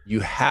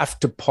 You have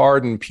to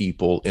pardon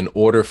people in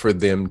order for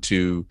them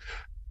to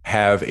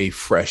have a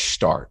fresh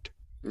start.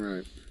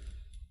 Right.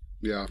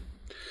 Yeah.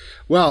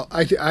 Well,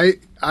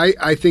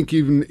 I think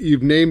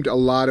you've named a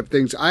lot of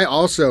things. I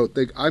also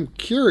think, I'm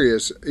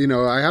curious,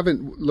 I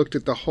haven't looked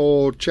at the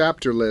whole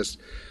chapter list.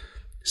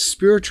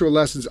 Spiritual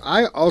lessons.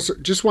 I also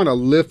just want to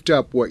lift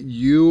up what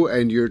you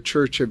and your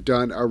church have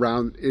done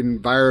around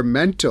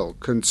environmental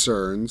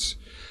concerns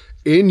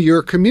in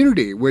your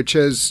community, which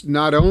has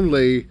not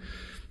only,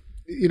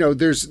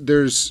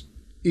 there's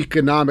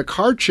economic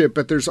hardship,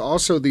 but there's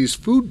also these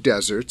food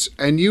deserts.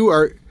 And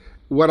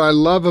what I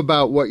love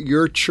about what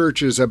your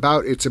church is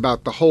about, it's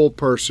about the whole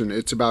person.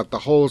 It's about the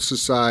whole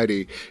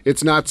society.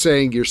 It's not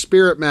saying your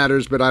spirit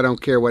matters, but I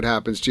don't care what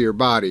happens to your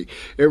body.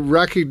 It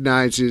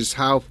recognizes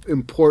how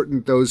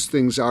important those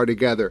things are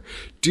together.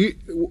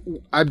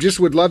 I just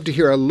would love to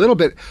hear a little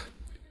bit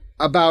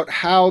about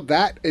how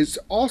that is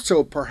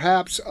also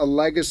perhaps a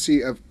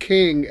legacy of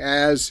King,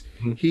 as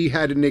he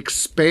had an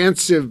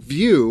expansive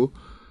view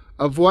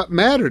of what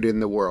mattered in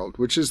the world,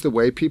 which is the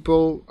way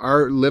people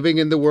are living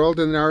in the world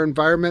and our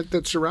environment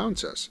that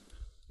surrounds us.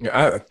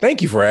 Yeah,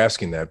 thank you for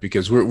asking that,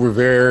 because we're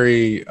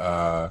very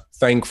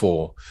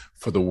thankful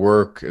for the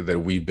work that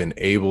we've been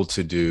able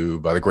to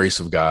do by the grace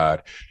of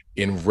God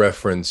in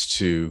reference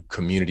to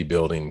community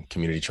building,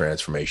 community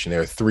transformation. There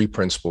are three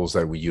principles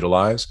that we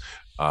utilize: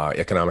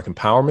 economic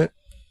empowerment,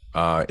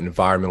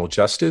 environmental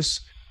justice,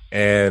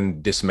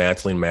 and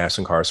dismantling mass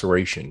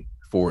incarceration.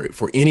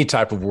 For any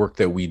type of work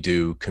that we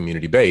do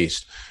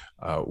community-based,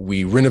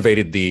 we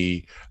renovated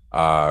the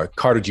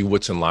Carter G.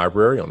 Woodson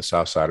Library on the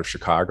south side of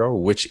Chicago,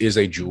 which is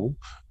a jewel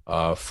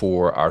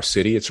for our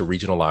city. It's a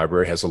regional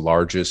library, has the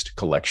largest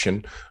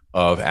collection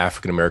of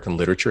African-American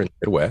literature in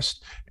the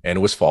Midwest, and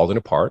it was falling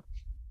apart.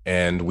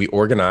 And we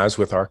organized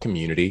with our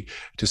community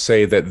to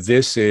say that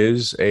this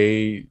is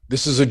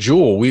a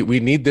jewel. We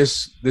need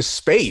this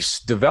space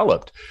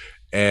developed.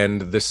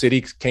 And the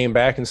city came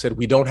back and said,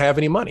 we don't have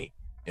any money.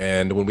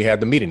 And when we had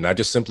the meeting, I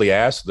just simply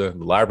asked the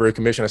library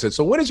commission, I said,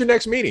 so when is your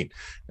next meeting?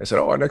 I said,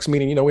 our next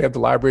meeting, we have the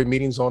library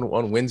meetings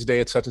on Wednesday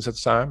at such and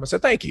such time. I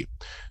said, thank you.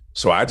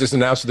 So I just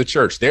announced to the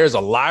church, there's a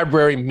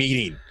library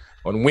meeting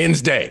on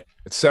Wednesday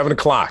at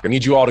 7:00. I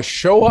need you all to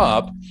show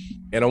up,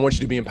 and I want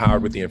you to be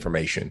empowered with the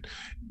information.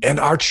 And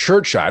our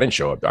church, I didn't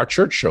show up. Our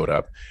church showed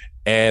up,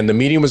 and the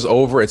meeting was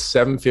over at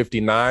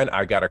 7:59.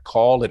 I got a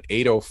call at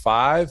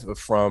 8:05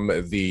 from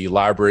the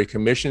library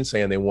commission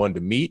saying they wanted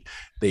to meet.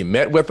 They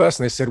met with us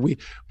and they said, we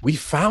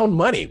found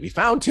money. We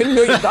found $10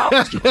 million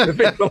to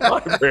renovate the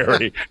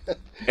library.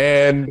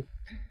 And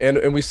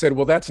we said,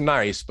 well, that's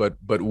nice, but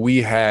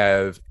we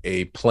have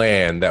a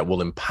plan that will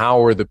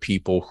empower the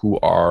people who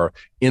are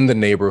in the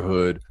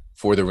neighborhood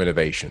for the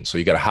renovation. So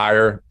you got to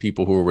hire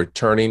people who are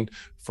returning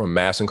from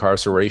mass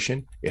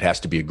incarceration. It has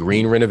to be a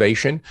green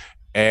renovation.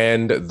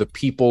 And the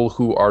people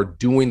who are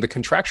doing the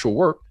contractual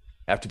work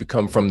have to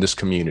become from this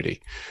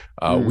community.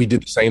 We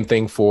did the same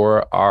thing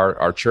for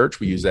our church.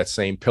 We used that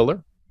same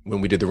pillar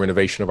when we did the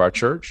renovation of our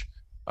church.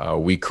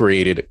 We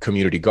created a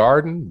community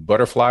garden,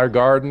 butterfly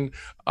garden,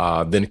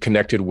 then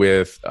connected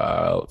with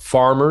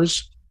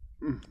farmers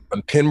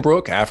in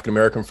Pembroke,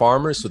 African-American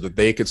farmers, so that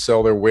they could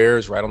sell their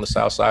wares right on the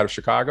south side of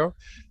Chicago.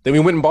 Then we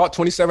went and bought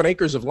 27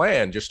 acres of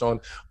land just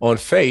on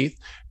faith.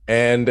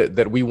 and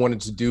that we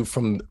wanted to do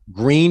from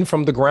green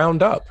from the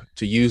ground up,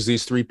 to use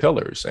these three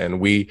pillars. And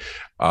we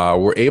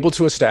were able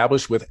to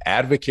establish with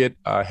Advocate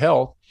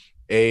Health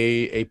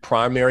a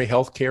primary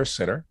health care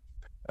center.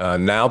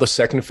 Now the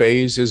second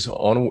phase is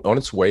on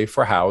its way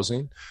for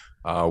housing.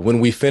 When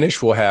we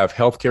finish, we'll have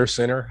healthcare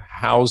center,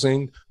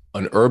 housing,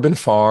 an urban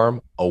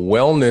farm, a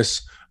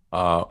wellness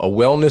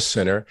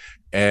center,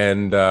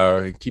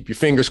 and keep your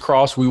fingers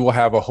crossed, we will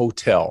have a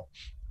hotel.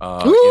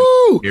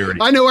 Ooh,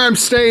 I know where I'm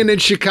staying in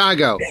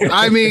Chicago.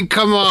 I mean,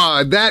 come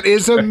on, that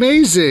is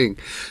amazing.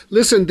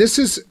 Listen, this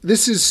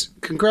is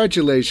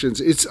congratulations.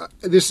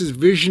 This is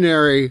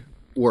visionary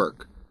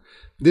work.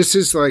 This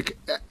is like,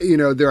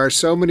 there are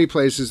so many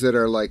places that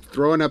are like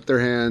throwing up their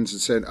hands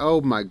and saying,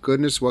 "Oh my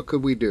goodness, what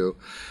could we do?"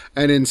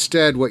 And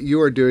instead, what you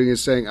are doing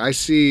is saying, "I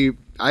see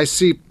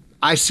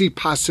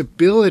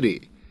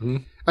possibility." Mm-hmm.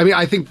 I mean,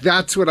 I think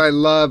that's what I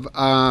love,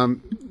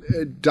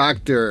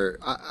 Doctor.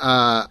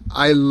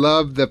 I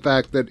love the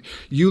fact that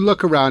you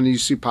look around and you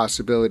see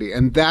possibility,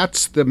 and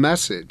that's the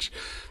message.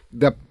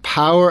 The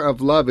power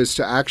of love is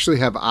to actually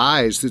have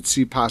eyes that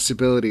see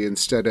possibility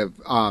instead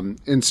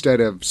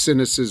of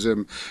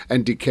cynicism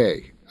and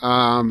decay.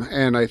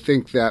 And I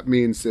think that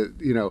means that,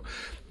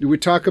 we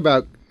talk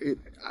about,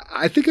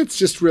 I think it's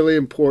just really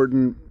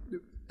important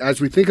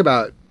as we think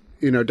about,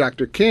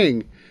 Dr.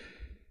 King.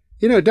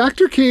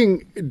 Dr.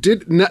 King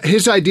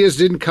his ideas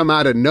didn't come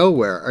out of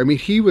nowhere. I mean,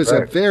 he was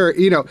right.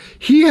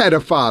 He had a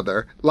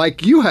father,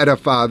 like you had a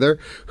father,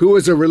 who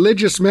was a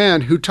religious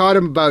man who taught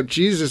him about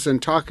Jesus and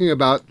talking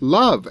about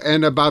love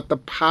and about the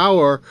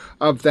power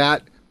of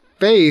that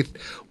faith.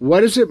 What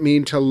does it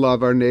mean to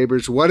love our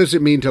neighbors? What does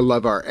it mean to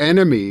love our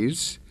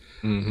enemies?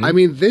 Mm-hmm. I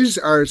mean, these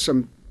are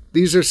some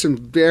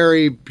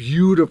very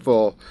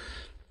beautiful.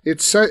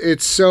 It's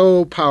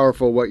so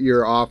powerful what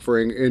you're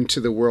offering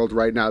into the world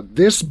right now.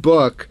 This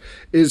book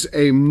is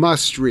a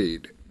must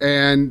read,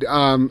 and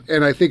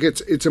I think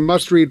it's a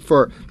must read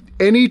for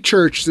any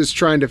church that's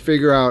trying to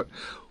figure out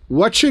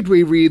what should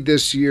we read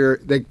this year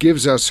that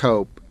gives us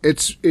hope.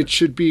 It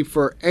should be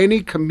for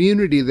any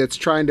community that's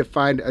trying to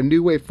find a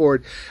new way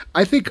forward.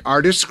 I think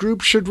artist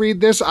groups should read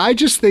this. I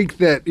just think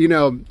that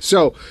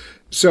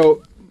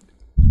so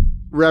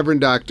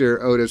Reverend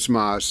Dr. Otis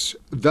Moss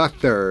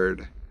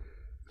III.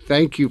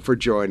 Thank you for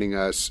joining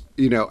us.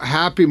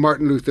 Happy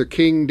Martin Luther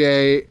King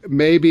Day.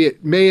 May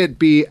it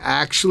be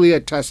actually a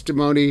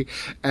testimony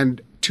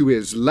and to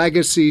his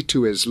legacy,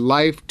 to his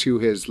life, to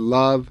his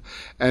love,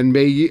 and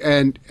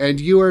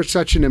you are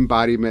such an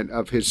embodiment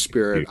of his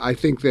spirit. I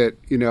think that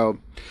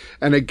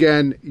and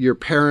again, your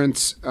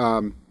parents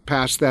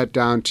passed that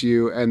down to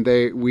you, and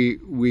we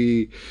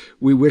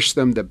wish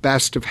them the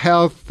best of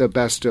health, the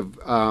best of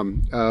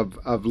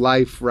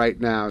life right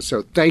now.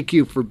 So thank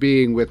you for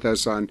being with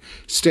us on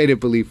State of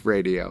Belief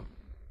Radio.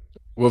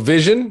 Well,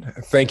 Vision,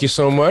 thank you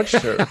so much,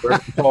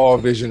 Paul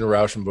Vision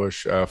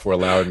Rauschenbusch, for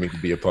allowing me to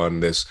be upon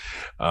this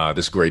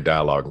great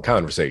dialogue and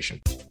conversation.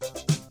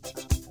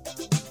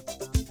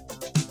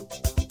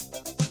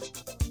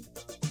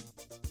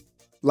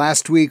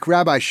 Last week,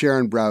 Rabbi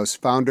Sharon Brous,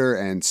 founder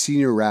and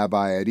senior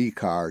rabbi at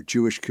IKAR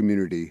Jewish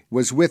Community,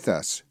 was with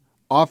us,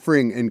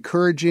 offering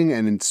encouraging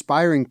and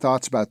inspiring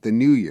thoughts about the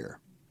new year.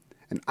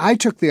 And I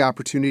took the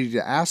opportunity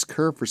to ask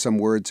her for some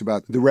words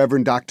about the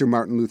Reverend Dr.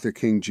 Martin Luther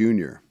King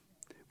Jr.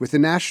 With the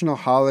national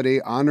holiday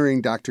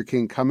honoring Dr.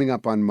 King coming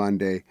up on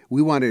Monday,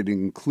 we wanted to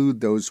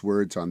include those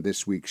words on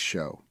this week's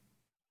show.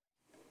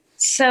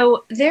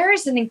 So there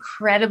is an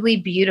incredibly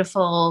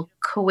beautiful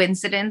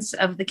coincidence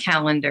of the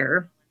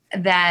calendar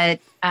that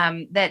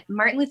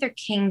Martin Luther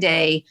King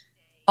Day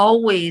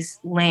always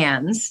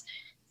lands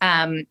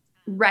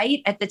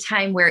right at the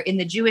time where in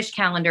the Jewish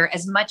calendar,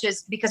 as much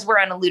as because we're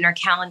on a lunar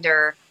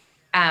calendar,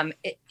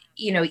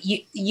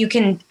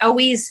 you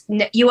always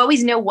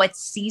know what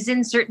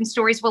season certain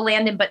stories will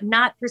land in, but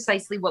not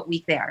precisely what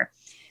week they are.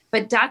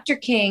 But Dr.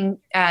 King,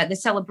 the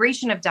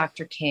celebration of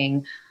Dr.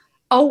 King,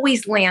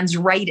 always lands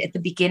right at the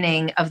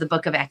beginning of the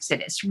book of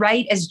Exodus,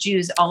 right as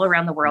Jews all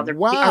around the world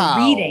are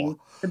reading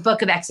the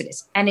book of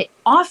Exodus. And it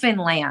often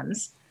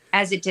lands,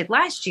 as it did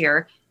last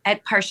year,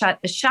 at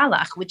Parshat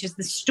Beshalach, which is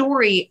the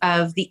story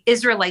of the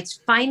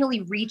Israelites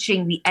finally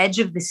reaching the edge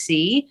of the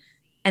sea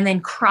and then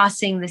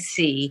crossing the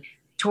sea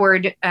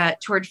toward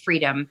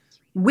freedom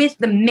with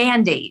the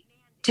mandate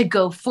to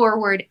go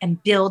forward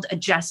and build a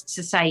just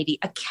society,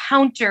 a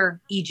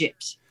counter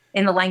Egypt,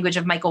 in the language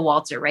of Michael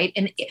Walzer, right?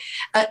 And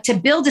to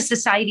build a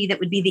society that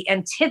would be the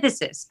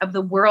antithesis of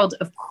the world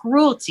of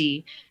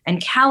cruelty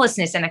and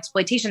callousness and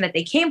exploitation that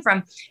they came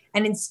from,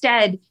 and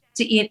instead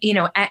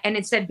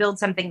build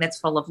something that's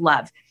full of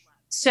love.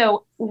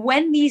 So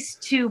when these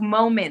two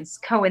moments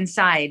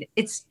coincide,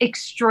 it's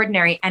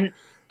extraordinary. And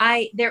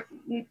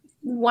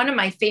one of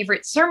my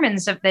favorite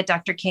sermons that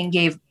Dr. King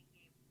gave,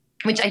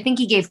 which I think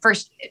he gave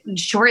first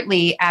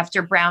shortly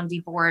after Brown v.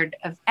 Board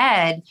of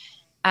Ed,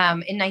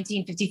 in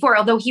 1954,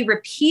 although he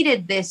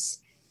repeated this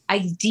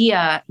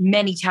idea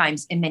many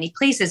times in many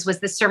places, was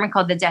this sermon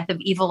called "The Death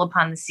of Evil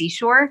Upon the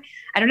Seashore."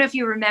 I don't know if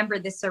you remember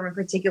this sermon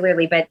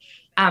particularly, but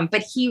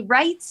he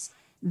writes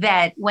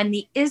that when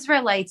the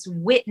Israelites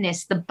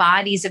witnessed the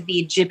bodies of the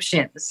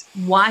Egyptians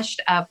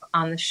washed up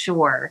on the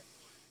shore,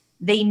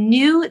 they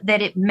knew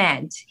that it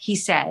meant, he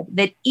said,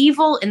 that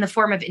evil in the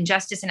form of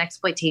injustice and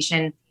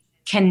exploitation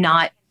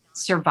cannot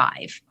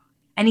survive.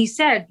 And he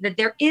said that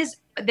there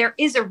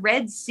is a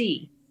Red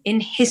Sea in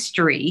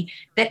history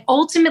that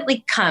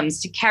ultimately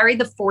comes to carry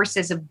the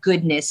forces of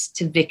goodness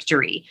to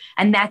victory.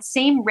 And that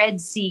same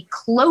Red Sea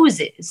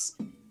closes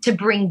to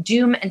bring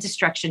doom and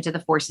destruction to the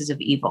forces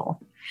of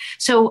evil.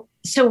 So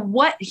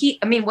what he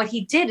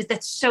did is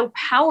that's so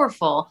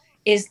powerful,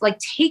 is like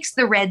takes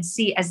the Red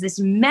Sea as this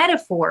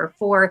metaphor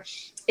for,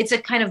 it's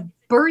a kind of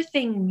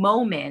birthing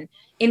moment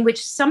in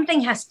which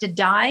something has to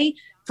die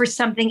for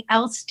something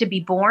else to be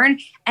born.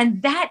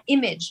 And that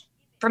image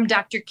from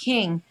Dr.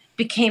 King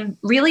became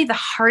really the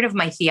heart of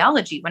my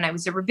theology when I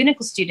was a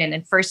rabbinical student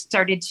and first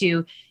started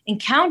to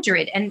encounter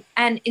it.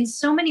 And in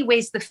so many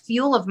ways, the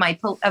fuel of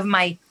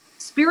my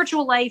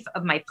spiritual life,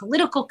 of my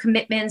political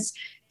commitments,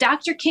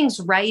 Dr. King's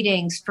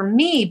writings for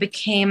me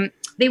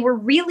they were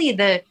really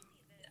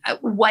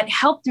what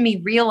helped me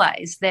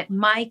realize that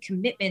my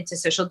commitment to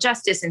social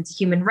justice and to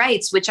human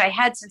rights, which I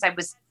had since I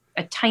was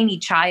a tiny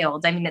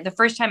child. I mean, the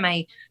first time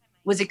I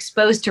was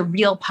exposed to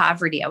real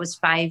poverty, I was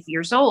 5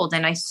 years old,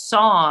 and I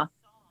saw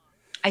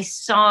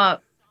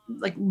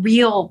like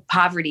real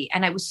poverty,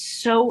 and I was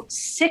so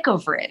sick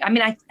over it. I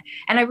mean,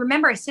 I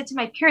remember I said to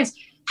my parents,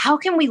 how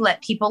can we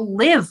let people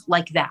live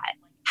like that?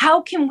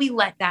 How can we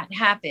let that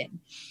happen?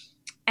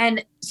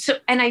 And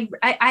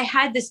I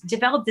had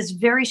developed this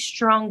very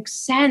strong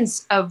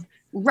sense of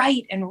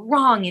right and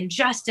wrong and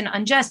just and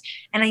unjust.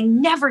 And I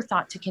never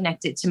thought to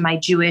connect it to my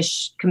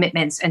Jewish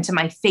commitments and to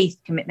my faith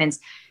commitments.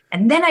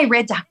 And then I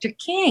read Dr.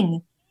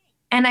 King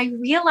and I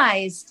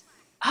realized,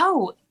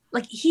 oh,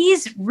 like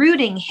he's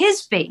rooting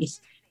his faith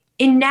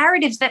in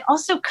narratives that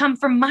also come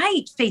from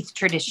my faith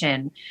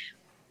tradition.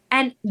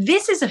 And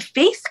this is a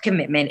faith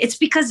commitment. It's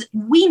because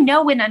we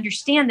know and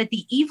understand that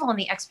the evil and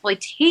the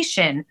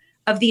exploitation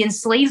of the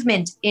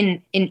enslavement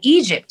in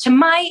Egypt to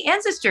my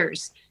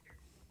ancestors,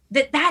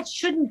 that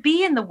shouldn't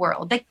be in the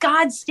world, that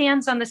God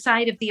stands on the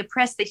side of the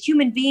oppressed, that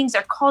human beings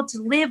are called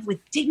to live with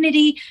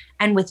dignity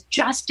and with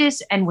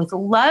justice and with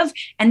love,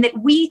 and that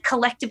we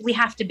collectively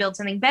have to build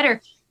something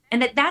better.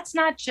 And that's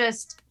not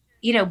just,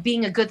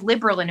 being a good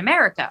liberal in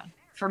America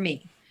for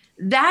me.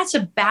 That's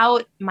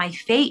about my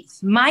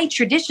faith. My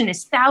tradition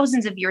is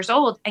thousands of years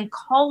old and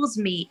calls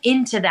me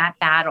into that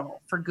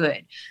battle for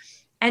good.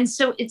 And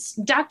so it's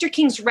Dr.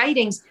 King's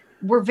writings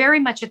were very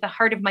much at the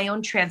heart of my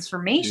own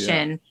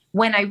transformation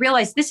when I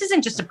realized this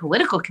isn't just a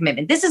political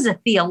commitment. This is a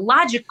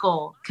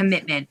theological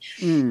commitment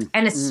and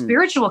a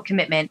spiritual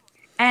commitment.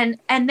 And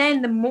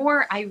then the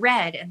more I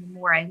read and the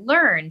more I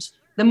learned,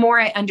 the more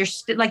I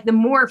understood, like the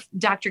more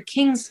Dr.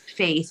 King's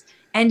faith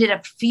ended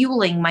up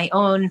fueling my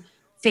own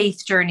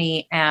faith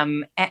journey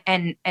and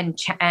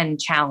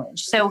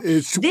challenge. So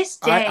this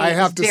day, I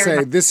have to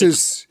say, this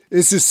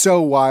is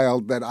so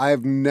wild that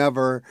I've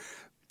never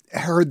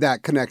heard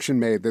that connection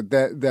made. That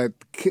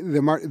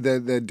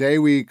the day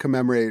we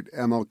commemorate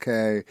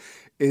MLK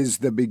is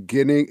the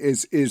beginning,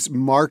 is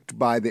marked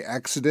by the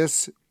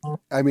Exodus.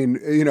 I mean,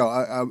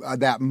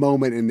 that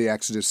moment in the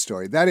Exodus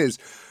story. That is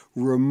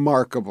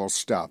remarkable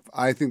stuff.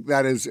 I think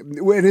that is,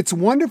 and it's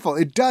wonderful.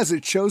 It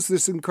shows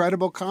this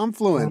incredible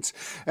confluence.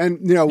 And,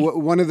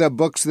 one of the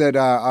books that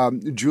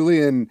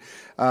Julian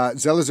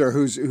Zelizer,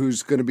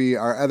 who's going to be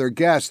our other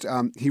guest,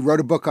 he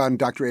wrote a book on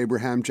Dr.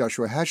 Abraham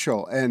Joshua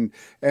Heschel.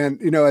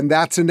 And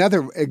that's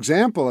another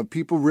example of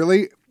people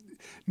really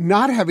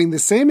not having the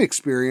same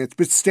experience,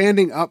 but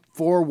standing up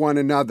for one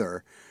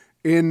another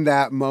in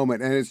that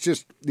moment. And it's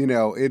just,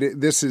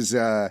 this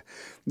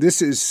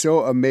is so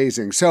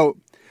amazing. So,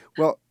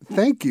 well,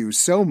 thank you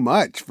so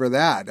much for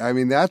that. I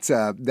mean, that's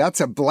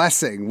a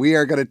blessing. We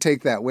are going to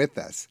take that with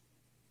us.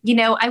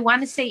 I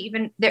want to say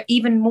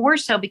even more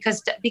so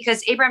because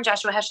Abraham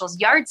Joshua Heschel's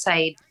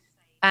yahrzeit,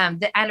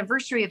 the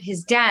anniversary of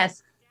his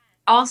death,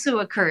 also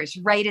occurs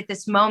right at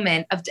this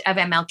moment of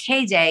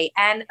MLK Day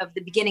and of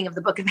the beginning of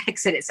the Book of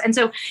Exodus. And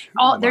so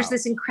there's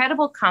this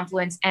incredible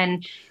confluence.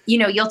 And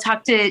you'll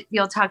talk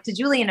to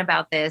Julian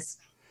about this.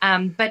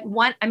 But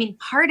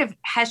part of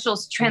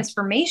Heschel's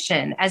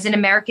transformation as an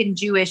American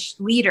Jewish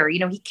leader,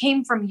 he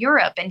came from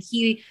Europe and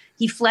he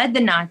fled the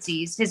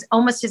Nazis.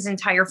 Almost his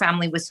entire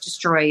family was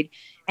destroyed,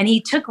 and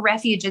he took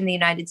refuge in the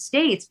United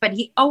States. But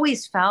he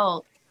always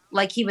felt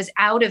like he was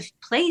out of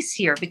place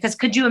here because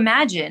could you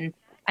imagine?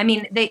 I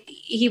mean,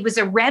 he was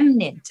a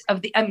remnant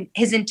of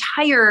his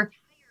entire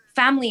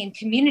family and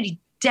community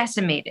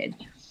decimated.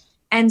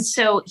 And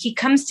so he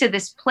comes to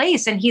this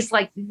place and he's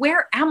like,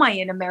 where am I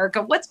in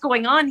America? What's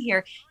going on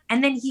here?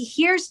 And then he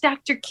hears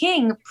Dr.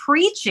 King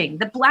preaching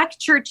the Black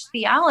church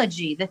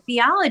theology, the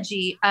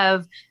theology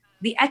of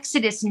the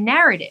Exodus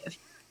narrative.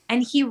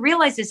 And he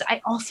realizes,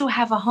 I also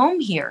have a home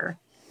here.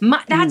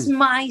 That's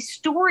my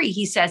story,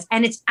 he says,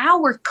 and it's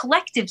our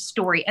collective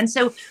story. And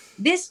so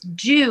this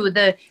Jew,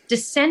 the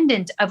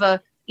descendant of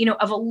a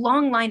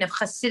long line of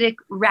Hasidic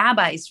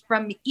rabbis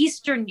from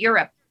Eastern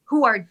Europe,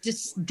 who are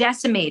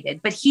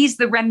decimated, but he's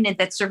the remnant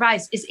that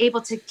survives, is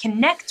able to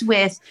connect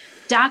with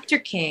Dr.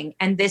 King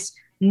and this,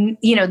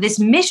 this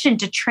mission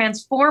to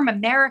transform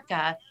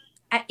America,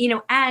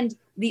 and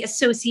the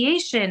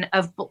association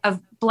of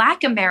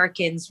Black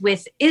Americans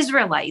with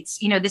Israelites,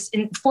 this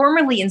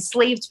formerly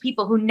enslaved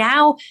people who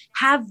now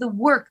have the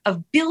work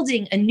of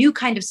building a new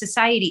kind of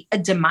society, a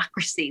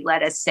democracy,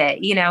 let us say,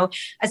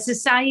 a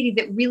society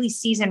that really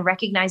sees and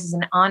recognizes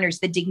and honors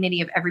the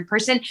dignity of every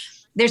person.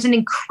 There's an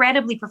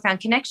incredibly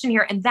profound connection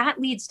here. And that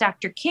leads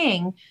Dr.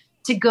 King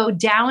to go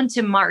down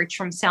to march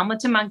from Selma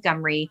to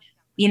Montgomery,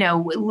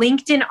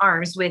 linked in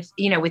arms with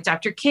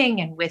Dr.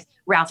 King and with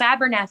Ralph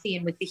Abernathy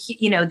and with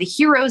the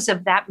heroes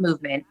of that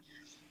movement.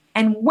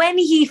 And when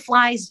he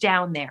flies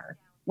down there,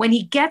 when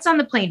he gets on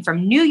the plane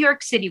from New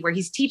York City, where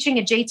he's teaching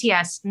at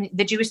JTS,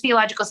 the Jewish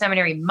Theological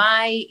Seminary,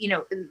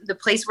 the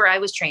place where I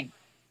was trained,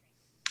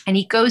 and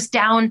he goes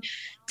down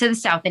to the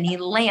South and he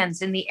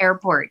lands in the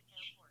airport,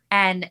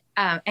 and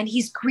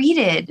he's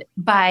greeted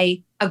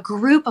by a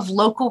group of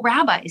local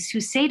rabbis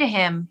who say to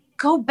him,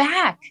 Go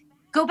back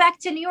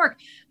to New York.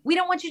 We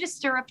don't want you to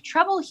stir up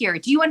trouble here.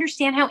 Do you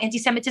understand how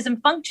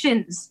anti-Semitism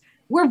functions?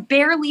 We're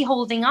barely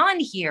holding on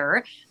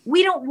here.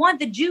 We don't want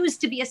the Jews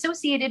to be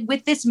associated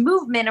with this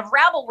movement of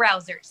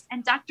rabble-rousers.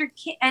 And Dr.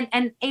 King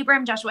and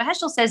Abraham Joshua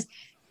Heschel says,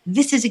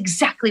 this is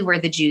exactly where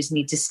the Jews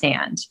need to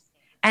stand.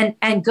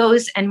 And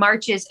goes and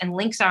marches and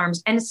links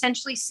arms and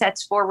essentially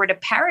sets forward a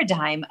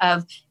paradigm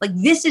of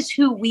this is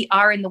who we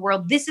are in the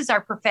world. This is our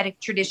prophetic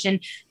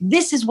tradition.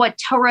 This is what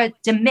Torah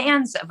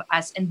demands of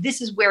us. And this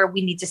is where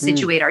we need to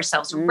situate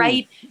ourselves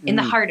right in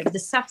the heart of the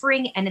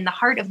suffering and in the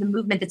heart of the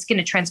movement that's going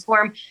to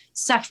transform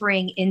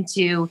suffering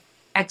into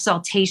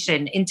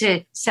exaltation,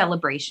 into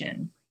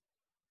celebration.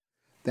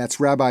 That's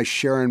Rabbi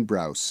Sharon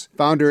Brous,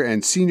 founder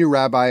and senior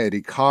rabbi at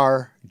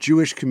Ikar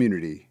Jewish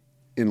Community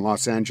in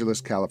Los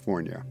Angeles,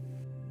 California.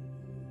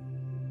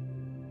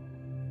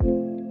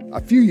 A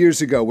few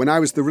years ago, when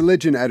I was the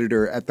religion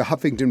editor at the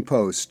Huffington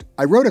Post,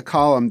 I wrote a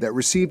column that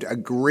received a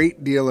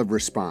great deal of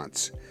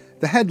response.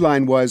 The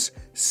headline was,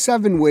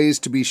 7 Ways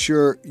to Be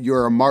Sure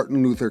You're a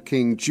Martin Luther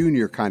King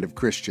Jr. Kind of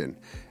Christian.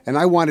 And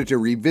I wanted to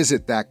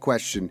revisit that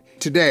question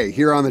today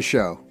here on the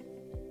show.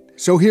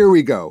 So here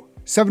we go.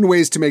 7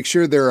 ways to make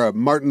sure they're a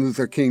Martin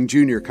Luther King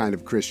Jr. kind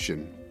of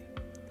Christian.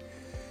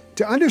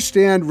 To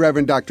understand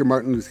Reverend Dr.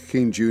 Martin Luther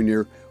King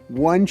Jr.,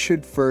 one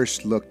should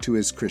first look to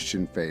his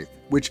Christian faith,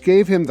 which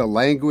gave him the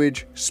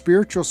language,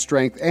 spiritual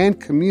strength, and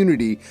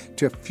community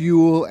to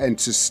fuel and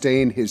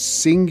sustain his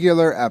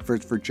singular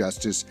efforts for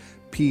justice,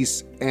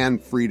 peace,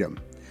 and freedom.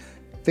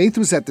 Faith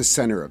was at the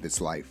center of his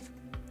life.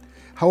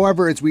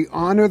 However, as we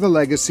honor the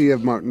legacy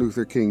of Martin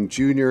Luther King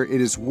Jr., it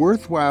is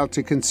worthwhile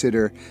to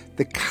consider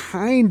the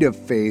kind of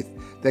faith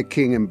that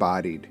King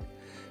embodied.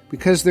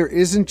 Because there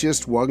isn't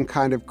just one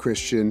kind of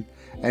Christian,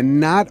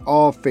 and not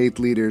all faith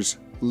leaders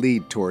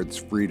lead towards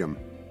freedom.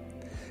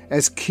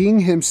 As King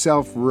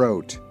himself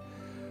wrote,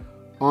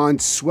 "On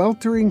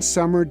sweltering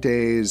summer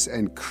days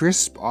and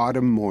crisp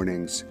autumn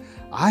mornings,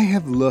 I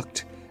have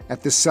looked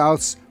at the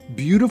South's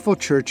beautiful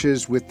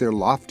churches with their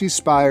lofty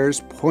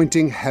spires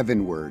pointing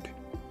heavenward.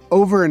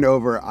 Over and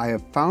over, I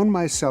have found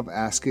myself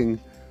asking,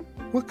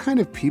 what kind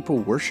of people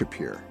worship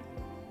here?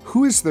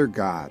 Who is their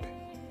God?"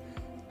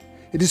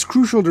 It is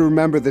crucial to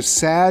remember the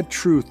sad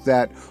truth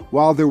that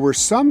while there were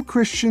some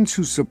Christians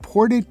who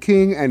supported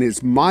King and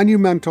his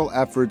monumental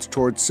efforts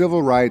towards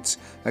civil rights,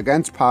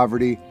 against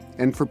poverty,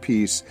 and for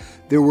peace,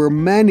 there were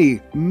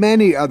many,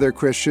 many other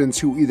Christians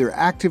who either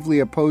actively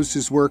opposed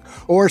his work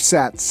or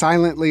sat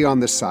silently on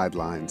the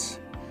sidelines.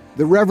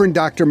 The Reverend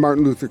Dr.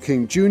 Martin Luther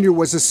King Jr.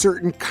 was a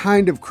certain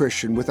kind of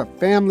Christian with a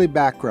family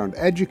background,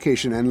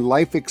 education, and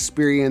life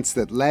experience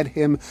that led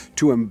him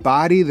to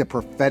embody the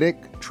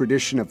prophetic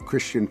tradition of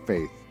Christian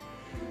faith.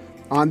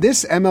 On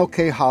this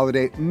MLK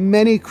holiday,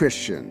 many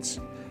Christians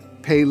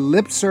pay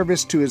lip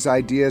service to his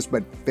ideas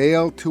but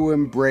fail to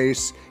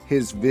embrace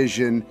his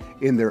vision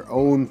in their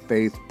own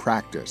faith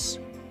practice.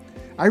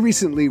 I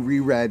recently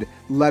reread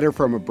Letter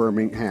from a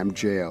Birmingham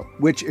Jail,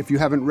 which, if you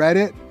haven't read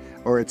it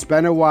or it's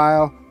been a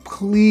while,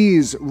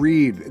 please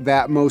read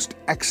that most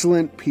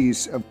excellent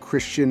piece of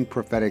Christian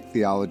prophetic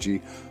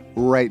theology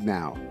right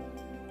now.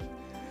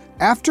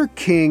 After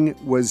King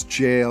was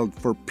jailed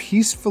for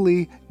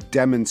peacefully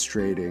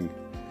demonstrating,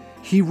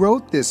 he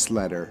wrote this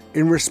letter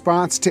in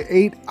response to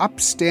 8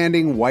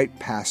 upstanding white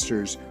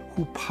pastors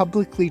who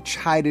publicly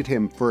chided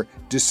him for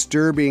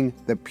disturbing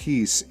the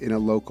peace in a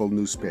local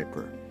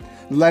newspaper.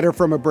 Letter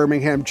from a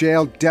Birmingham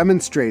Jail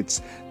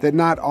demonstrates that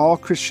not all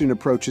Christian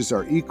approaches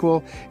are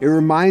equal. It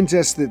reminds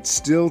us that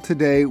still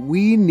today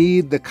we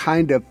need the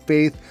kind of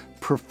faith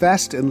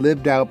professed and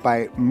lived out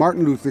by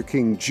Martin Luther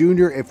King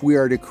Jr. if we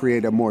are to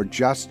create a more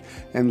just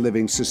and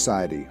living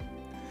society.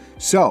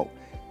 So,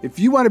 if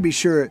you want to be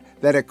sure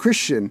that a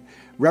Christian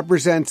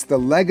represents the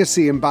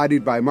legacy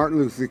embodied by Martin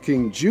Luther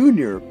King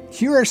Jr.,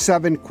 here are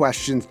 7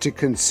 questions to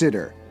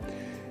consider.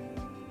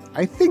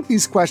 I think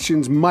these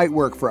questions might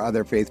work for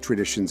other faith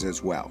traditions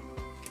as well.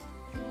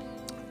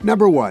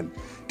 Number 1,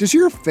 Does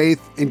your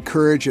faith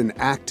encourage an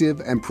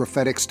active and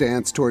prophetic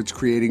stance towards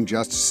creating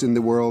justice in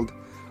the world?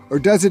 Or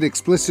does it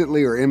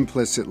explicitly or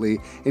implicitly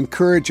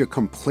encourage a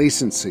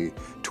complacency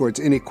towards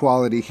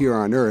inequality here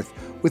on earth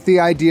with the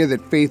idea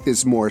that faith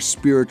is more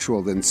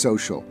spiritual than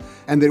social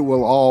and that it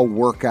will all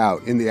work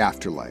out in the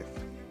afterlife?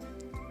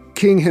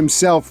 King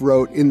himself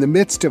wrote, "In the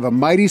midst of a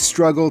mighty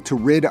struggle to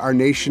rid our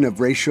nation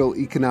of racial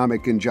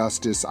economic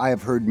injustice, I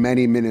have heard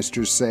many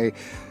ministers say,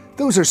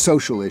 those are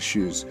social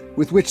issues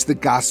with which the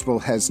gospel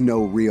has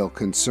no real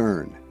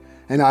concern.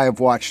 And I have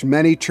watched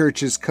many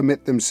churches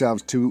commit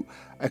themselves to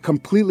a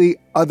completely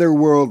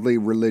otherworldly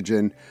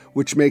religion,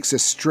 which makes a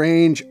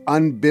strange,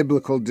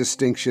 unbiblical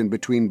distinction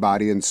between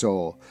body and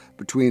soul,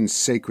 between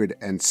sacred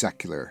and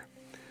secular."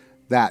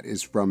 That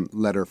is from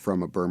Letter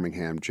from a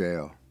Birmingham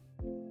Jail.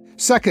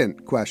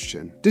 Second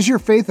question, does your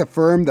faith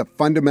affirm the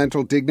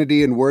fundamental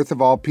dignity and worth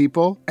of all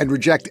people and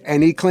reject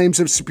any claims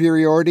of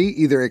superiority,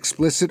 either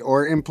explicit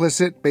or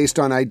implicit, based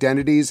on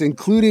identities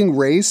including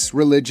race,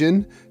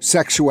 religion,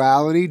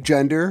 sexuality,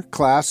 gender,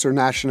 class, or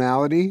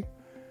nationality?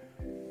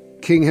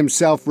 King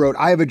himself wrote,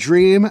 "I have a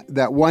dream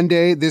that one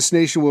day this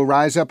nation will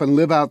rise up and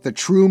live out the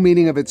true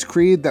meaning of its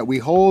creed, that we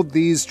hold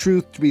these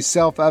truths to be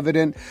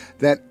self-evident,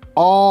 that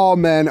all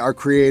men are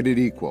created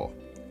equal."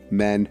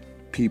 Men,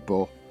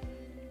 people.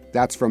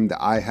 That's from the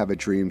I Have a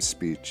Dream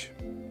speech.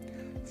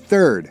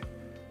 Third,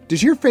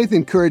 does your faith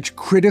encourage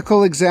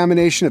critical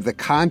examination of the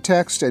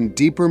context and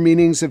deeper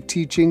meanings of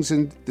teachings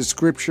in the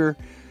Scripture?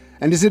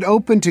 And is it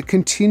open to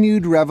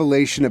continued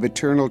revelation of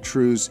eternal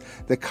truths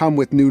that come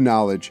with new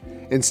knowledge,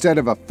 instead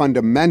of a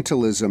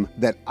fundamentalism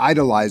that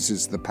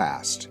idolizes the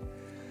past?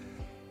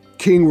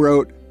 King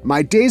wrote,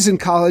 "My days in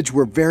college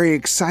were very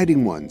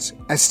exciting ones.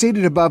 As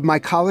stated above, my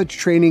college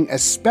training,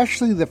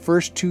 especially the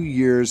first 2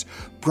 years,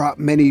 brought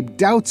many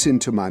doubts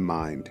into my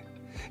mind.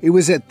 It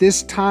was at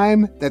this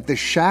time that the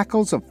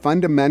shackles of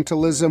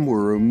fundamentalism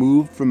were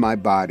removed from my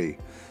body.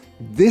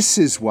 This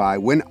is why,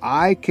 when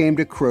I came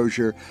to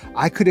Crozier,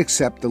 I could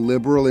accept the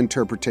liberal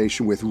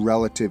interpretation with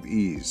relative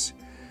ease."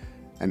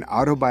 An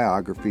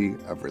autobiography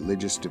of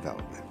religious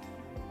development.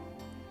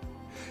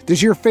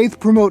 Does your faith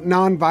promote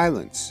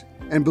nonviolence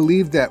and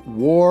believe that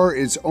war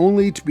is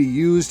only to be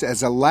used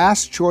as a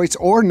last choice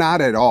or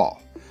not at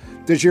all?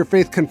 Does your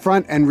faith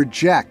confront and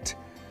reject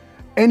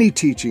any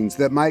teachings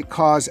that might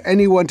cause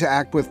anyone to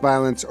act with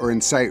violence or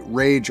incite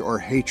rage or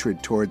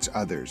hatred towards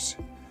others?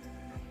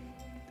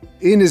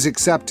 In his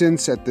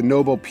acceptance at the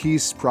Nobel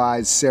Peace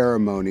Prize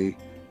ceremony,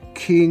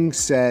 King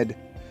said,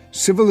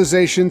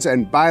 "Civilizations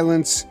and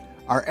violence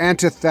are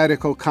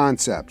antithetical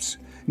concepts.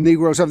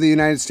 Negroes of the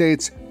United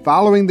States,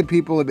 following the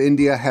people of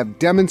India, have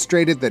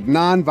demonstrated that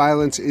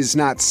nonviolence is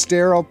not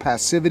sterile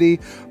passivity,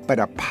 but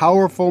a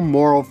powerful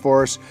moral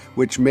force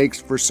which makes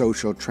for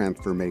social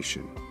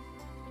transformation."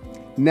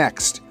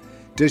 Next,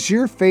 does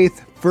your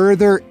faith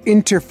further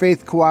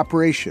interfaith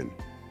cooperation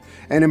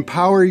and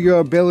empower your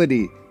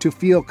ability to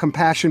feel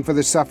compassion for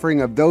the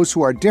suffering of those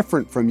who are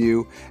different from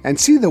you and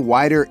see the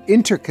wider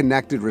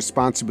interconnected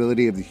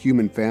responsibility of the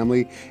human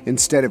family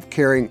instead of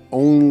caring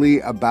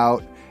only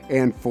about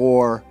and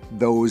for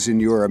those in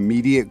your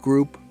immediate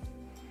group?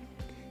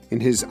 In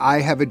his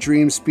I Have a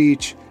Dream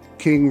speech,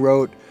 King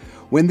wrote,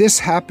 "When this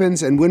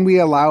happens and when we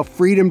allow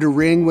freedom to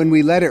ring, when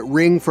we let it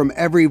ring from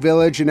every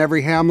village and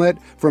every hamlet,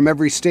 from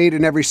every state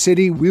and every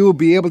city, we will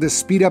be able to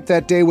speed up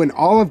that day when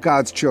all of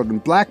God's children,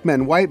 black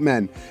men, white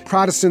men,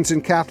 Protestants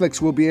and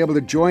Catholics, will be able to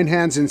join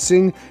hands and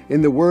sing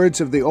in the words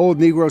of the old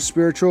Negro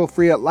spiritual,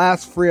 free at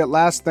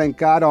last, thank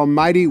God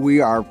Almighty, we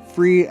are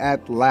free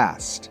at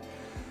last."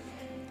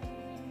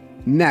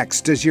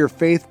 Next, does your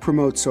faith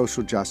promote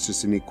social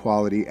justice and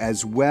equality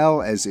as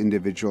well as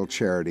individual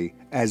charity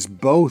as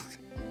both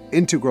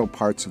integral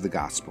parts of the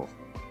gospel?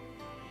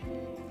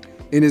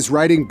 In his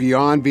writing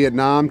Beyond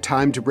Vietnam,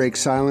 Time to Break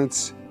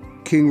Silence,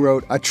 King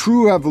wrote, "A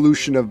true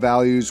evolution of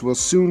values will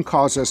soon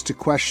cause us to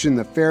question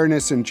the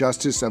fairness and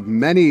justice of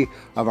many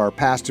of our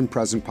past and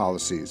present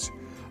policies.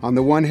 On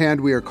the one hand,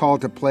 we are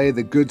called to play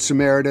the Good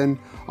Samaritan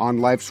on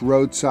life's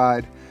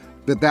roadside,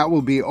 but that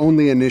will be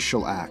only an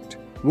initial act.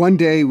 One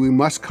day, we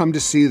must come to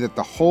see that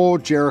the whole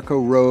Jericho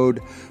Road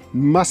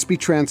must be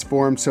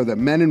transformed so that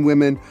men and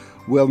women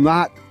will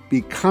not be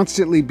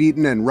constantly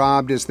beaten and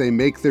robbed as they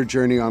make their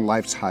journey on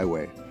life's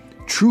highway.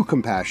 True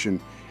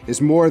compassion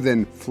is more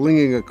than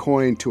flinging a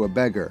coin to a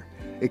beggar.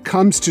 It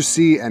comes to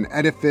see an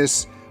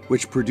edifice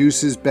which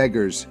produces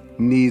beggars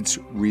needs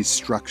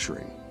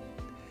restructuring."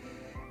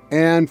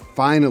 And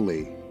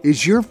finally,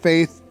 is your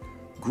faith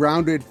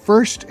grounded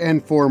first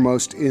and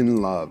foremost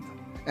in love?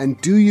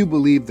 And do you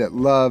believe that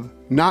love,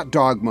 not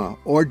dogma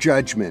or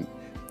judgment,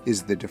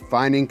 is the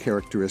defining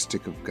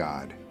characteristic of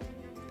God?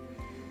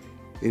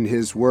 In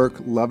his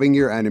work, Loving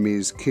Your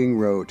Enemies, King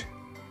wrote,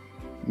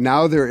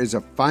 "Now there is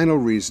a final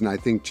reason I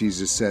think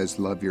Jesus says,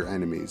 'Love your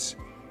enemies.'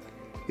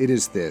 It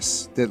is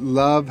this, that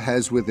love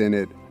has within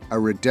it a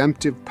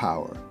redemptive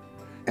power.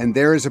 And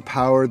there is a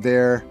power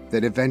there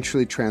that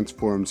eventually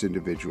transforms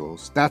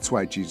individuals. That's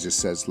why Jesus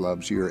says,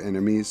 'Loves your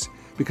enemies.'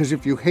 Because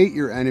if you hate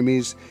your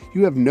enemies,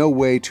 you have no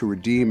way to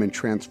redeem and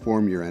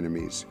transform your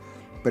enemies.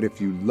 But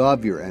if you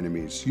love your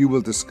enemies, you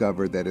will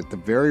discover that at the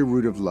very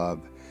root of love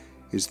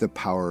is the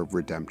power of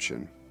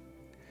redemption.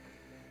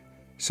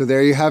 So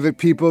there you have it,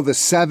 people. The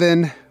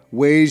 7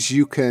 ways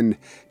you can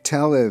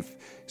tell if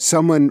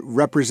someone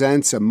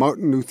represents a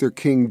Martin Luther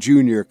King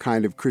Jr.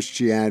 kind of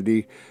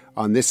Christianity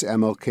on this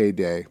MLK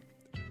Day.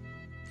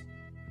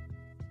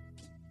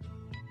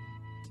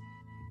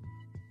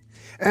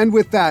 And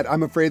with that,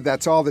 I'm afraid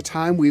that's all the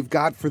time we've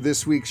got for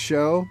this week's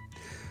show.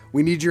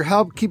 We need your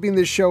help keeping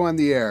this show on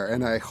the air,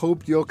 and I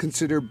hope you'll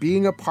consider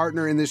being a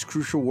partner in this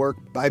crucial work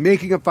by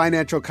making a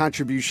financial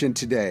contribution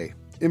today.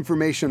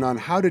 Information on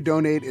how to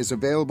donate is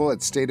available at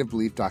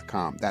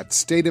stateofbelief.com.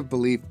 That's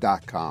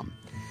stateofbelief.com.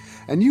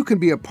 And you can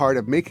be a part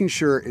of making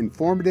sure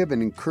informative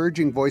and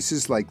encouraging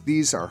voices like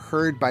these are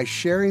heard by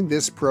sharing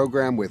this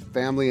program with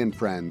family and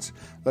friends.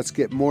 Let's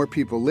get more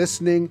people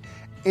listening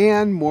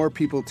and more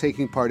people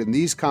taking part in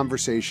these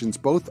conversations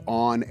both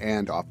on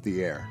and off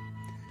the air.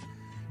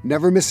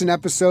 Never miss an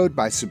episode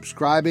by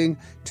subscribing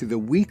to the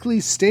weekly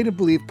State of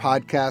Belief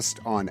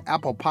podcast on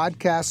Apple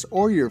Podcasts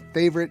or your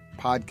favorite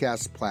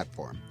podcast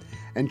platform.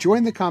 And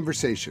join the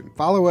conversation.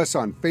 Follow us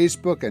on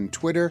Facebook and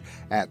Twitter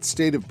at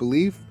State of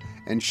Belief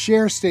and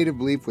share State of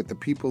Belief with the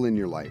people in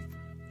your life.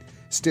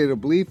 State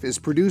of Belief is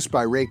produced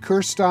by Ray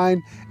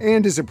Kirstein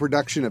and is a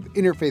production of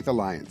Interfaith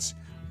Alliance.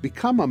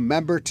 Become a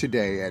member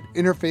today at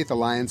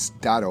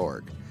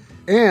interfaithalliance.org.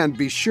 And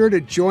be sure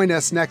to join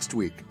us next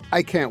week.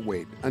 I can't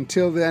wait.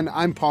 Until then,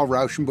 I'm Paul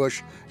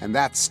Rauschenbusch, and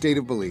that's State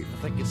of Belief.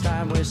 I think it's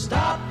time we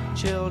stop.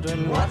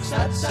 Children, what's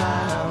that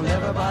sound?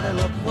 Everybody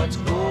look what's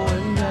going